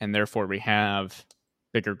back, and therefore we have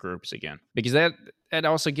bigger groups again. Because that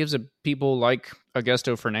also gives people like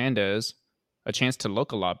Augusto Fernandez a chance to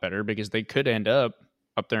look a lot better, because they could end up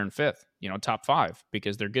there in fifth, top 5,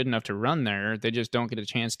 because they're good enough to run there. They just don't get a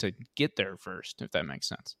chance to get there first, if that makes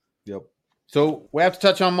sense. Yep. So we have to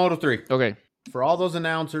touch on Moto 3. Okay. For all those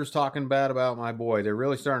announcers talking bad about my boy, they're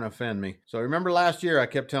really starting to offend me. So remember last year I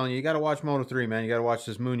kept telling you got to watch Moto 3, man. You got to watch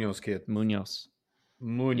this Munoz kid. Munoz.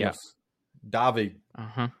 Yeah. David.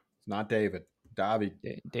 Uh-huh. It's not David. David.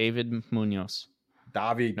 David Munoz.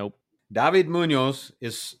 David. Nope. David Munoz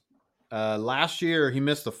is last year he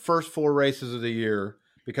missed the first 4 races of the year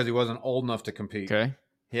because he wasn't old enough to compete. Okay.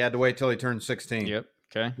 He had to wait till he turned 16. Yep.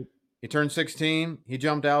 Okay. He turned 16. He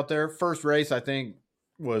jumped out there. First race, I think,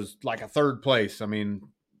 was like a 3rd place. I mean,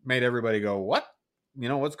 made everybody go, what?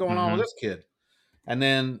 What's going on with this kid? And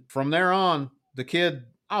then from there on, the kid,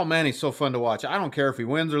 oh man, he's so fun to watch. I don't care if he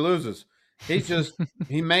wins or loses. He's just,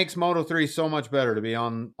 he makes Moto 3 so much better to be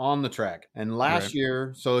on the track. And last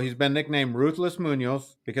year, so he's been nicknamed Ruthless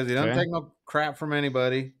Munoz because he doesn't take no crap from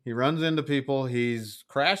anybody. He runs into people. He's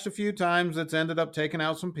crashed a few times. That's ended up taking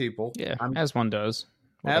out some people. Yeah, as one does.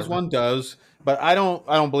 Whatever. As one does, but I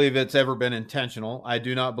don't believe it's ever been intentional. I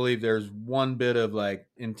do not believe there's one bit of like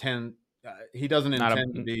intent. He doesn't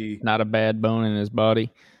intend to be not a bad bone in his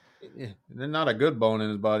body. Not a good bone in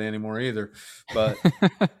his body anymore either. But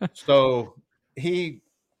so he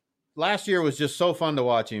last year was just so fun to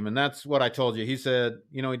watch him, and that's what I told you. He said,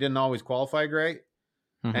 he didn't always qualify great,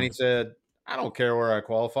 and he said, I don't care where I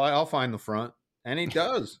qualify, I'll find the front. And he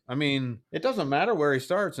does. I mean, it doesn't matter where he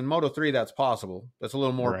starts. In Moto 3, that's possible. That's a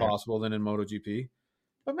little more possible than in MotoGP.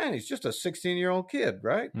 But, man, he's just a 16-year-old kid,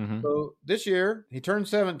 right? So this year, he turned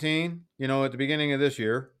 17, at the beginning of this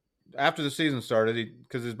year, after the season started,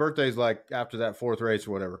 because his birthday's like after that 4th race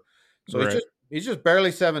or whatever. So he's just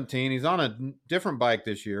barely 17. He's on a different bike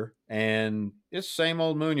this year. And it's same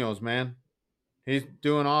old Munoz, man. He's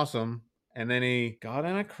doing awesome. And then he got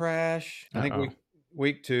in a crash. I think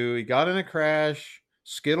week 2, he got in a crash,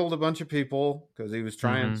 skittled a bunch of people because he was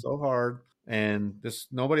trying so hard, and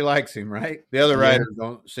nobody likes him, right? The other riders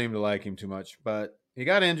don't seem to like him too much, but he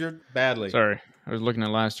got injured badly. Sorry, I was looking at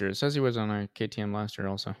last year. It says he was on a KTM last year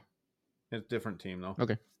also. It's a different team though.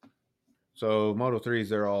 Okay. So Moto 3s,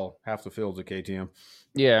 they're all half the field's a KTM.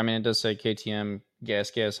 Yeah, I mean it does say KTM,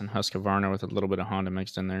 Gas, and Husqvarna with a little bit of Honda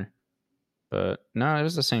mixed in there, but no, it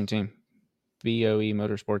was the same team. VOE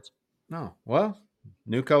Motorsports. No, well.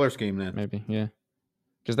 New color scheme then. Maybe, yeah.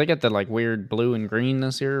 Because they got the like weird blue and green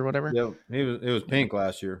this year or whatever. Yeah, it was pink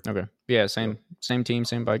last year. Okay. Yeah, same team,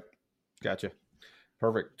 same bike. Gotcha.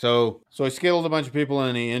 Perfect. So he skittled a bunch of people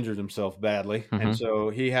and he injured himself badly. And so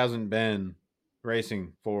he hasn't been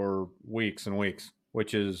racing for weeks and weeks,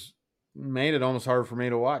 which is made it almost hard for me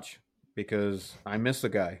to watch because I miss the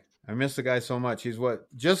guy. I miss the guy so much. He's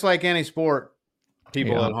just like any sport,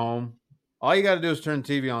 people at home, all you got to do is turn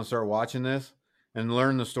the TV on and start watching this and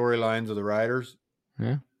learn the storylines of the riders.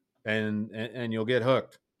 Yeah. And you'll get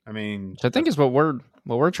hooked. I mean, which I think is what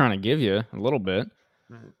we're trying to give you a little bit.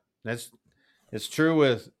 It's true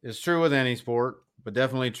with any sport, but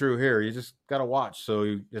definitely true here. You just got to watch.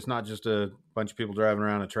 So it's not just a bunch of people driving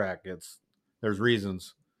around a track. There's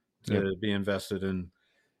reasons to be invested in.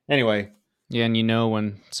 Anyway. Yeah, and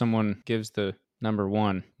when someone gives the number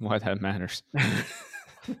one, why that matters.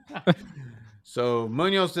 So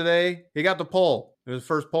Munoz today, he got the pole. It was the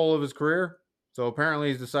first pole of his career. So apparently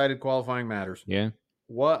he's decided qualifying matters. Yeah.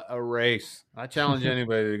 What a race. I challenge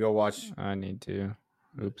anybody to go watch. I need to.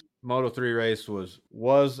 Oops. Moto3 race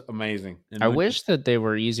was amazing. I wish that they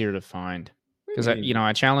were easier to find. Because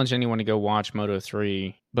I challenge anyone to go watch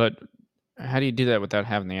Moto3, but how do you do that without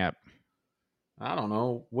having the app? I don't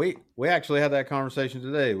know. We actually had that conversation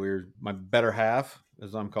today. My better half,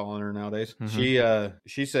 as I'm calling her nowadays. Mm-hmm.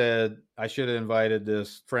 She said I should have invited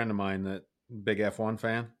this friend of mine, that big F1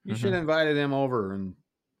 fan. You should have invited him over and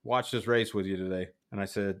watched this race with you today. And I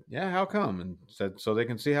said, yeah, how come? And said, so they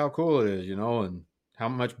can see how cool it is, and how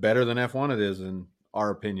much better than F1 it is in our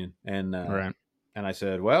opinion. And right. And I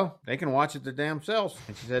said, well, they can watch it their damn selves.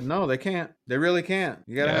 And she said, no, they can't. They really can't.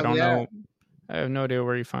 You got to have the app. I have no idea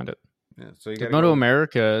where you find it. Yeah, so you got Moto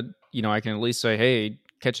America, I can at least say, hey,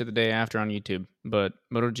 catch it the day after on YouTube. But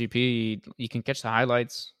MotoGP, you can catch the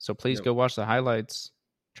highlights. So please go watch the highlights.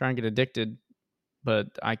 Try and get addicted. But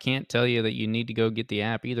I can't tell you that you need to go get the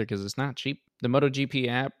app either because it's not cheap. The MotoGP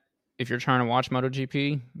app, if you're trying to watch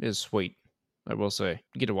MotoGP, is sweet. I will say.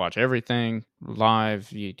 You get to watch everything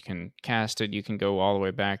live. You can cast it. You can go all the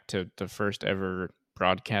way back to the first ever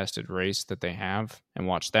broadcasted race that they have and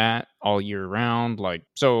watch that all year round.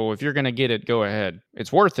 So if you're going to get it, go ahead.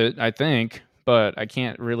 It's worth it, I think, but I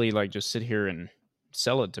can't really just sit here and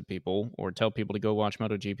sell it to people or tell people to go watch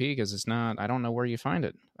MotoGP because it's not. I don't know where you find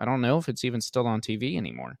it. I don't know if it's even still on TV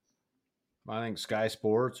anymore. I think Sky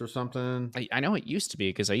Sports or something. I know it used to be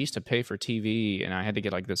because I used to pay for TV and I had to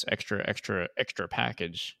get this extra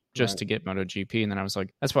package just to get MotoGP. And then I was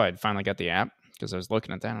like, that's why I finally got the app because I was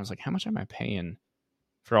looking at that and I was like, how much am I paying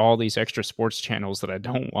for all these extra sports channels that I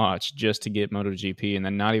don't watch just to get MotoGP and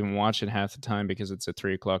then not even watch it half the time because it's at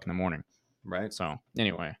 3:00 in the morning. Right. So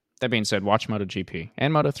anyway, that being said, watch MotoGP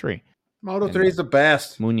and Moto3. Moto3 is the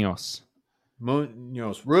best. Munoz,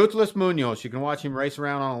 Ruthless Munoz. You can watch him race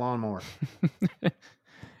around on a lawnmower.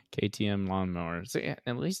 KTM lawnmower. So, yeah,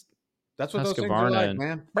 at least that's what those things are like,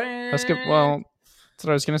 man. That's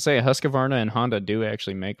what I was going to say. Husqvarna and Honda do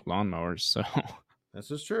actually make lawnmowers. So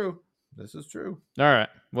this is true. All right.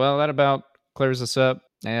 Well, that about clears us up.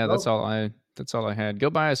 Yeah, that's all I had.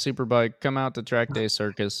 Go buy a super bike. Come out to Track Day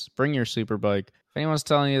Circus. Bring your super bike. If anyone's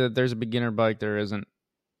telling you that there's a beginner bike, there isn't.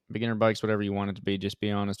 Beginner bike's whatever you want it to be. Just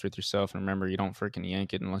be honest with yourself. And remember, you don't freaking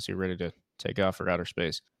yank it unless you're ready to take off for outer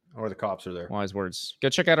space. Or the cops are there. Wise words. Go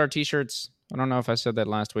check out our t-shirts. I don't know if I said that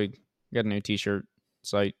last week. We got a new t-shirt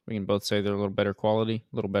site. We can both say they're a little better quality,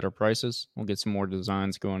 a little better prices. We'll get some more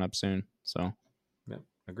designs going up soon. So, yeah,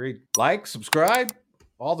 agreed. Like, subscribe,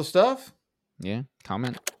 all the stuff. Yeah,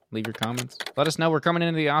 comment. Leave your comments. Let us know. We're coming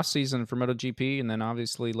into the off season for MotoGP, and then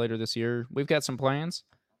obviously later this year, we've got some plans.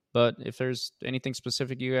 But if there's anything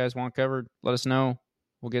specific you guys want covered, let us know.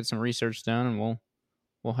 We'll get some research done, and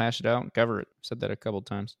we'll hash it out and cover it. Said that a couple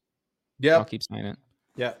times. Yeah, I'll keep saying it.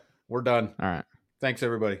 Yeah, we're done. All right. Thanks,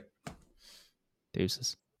 everybody.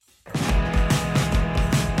 Deuces.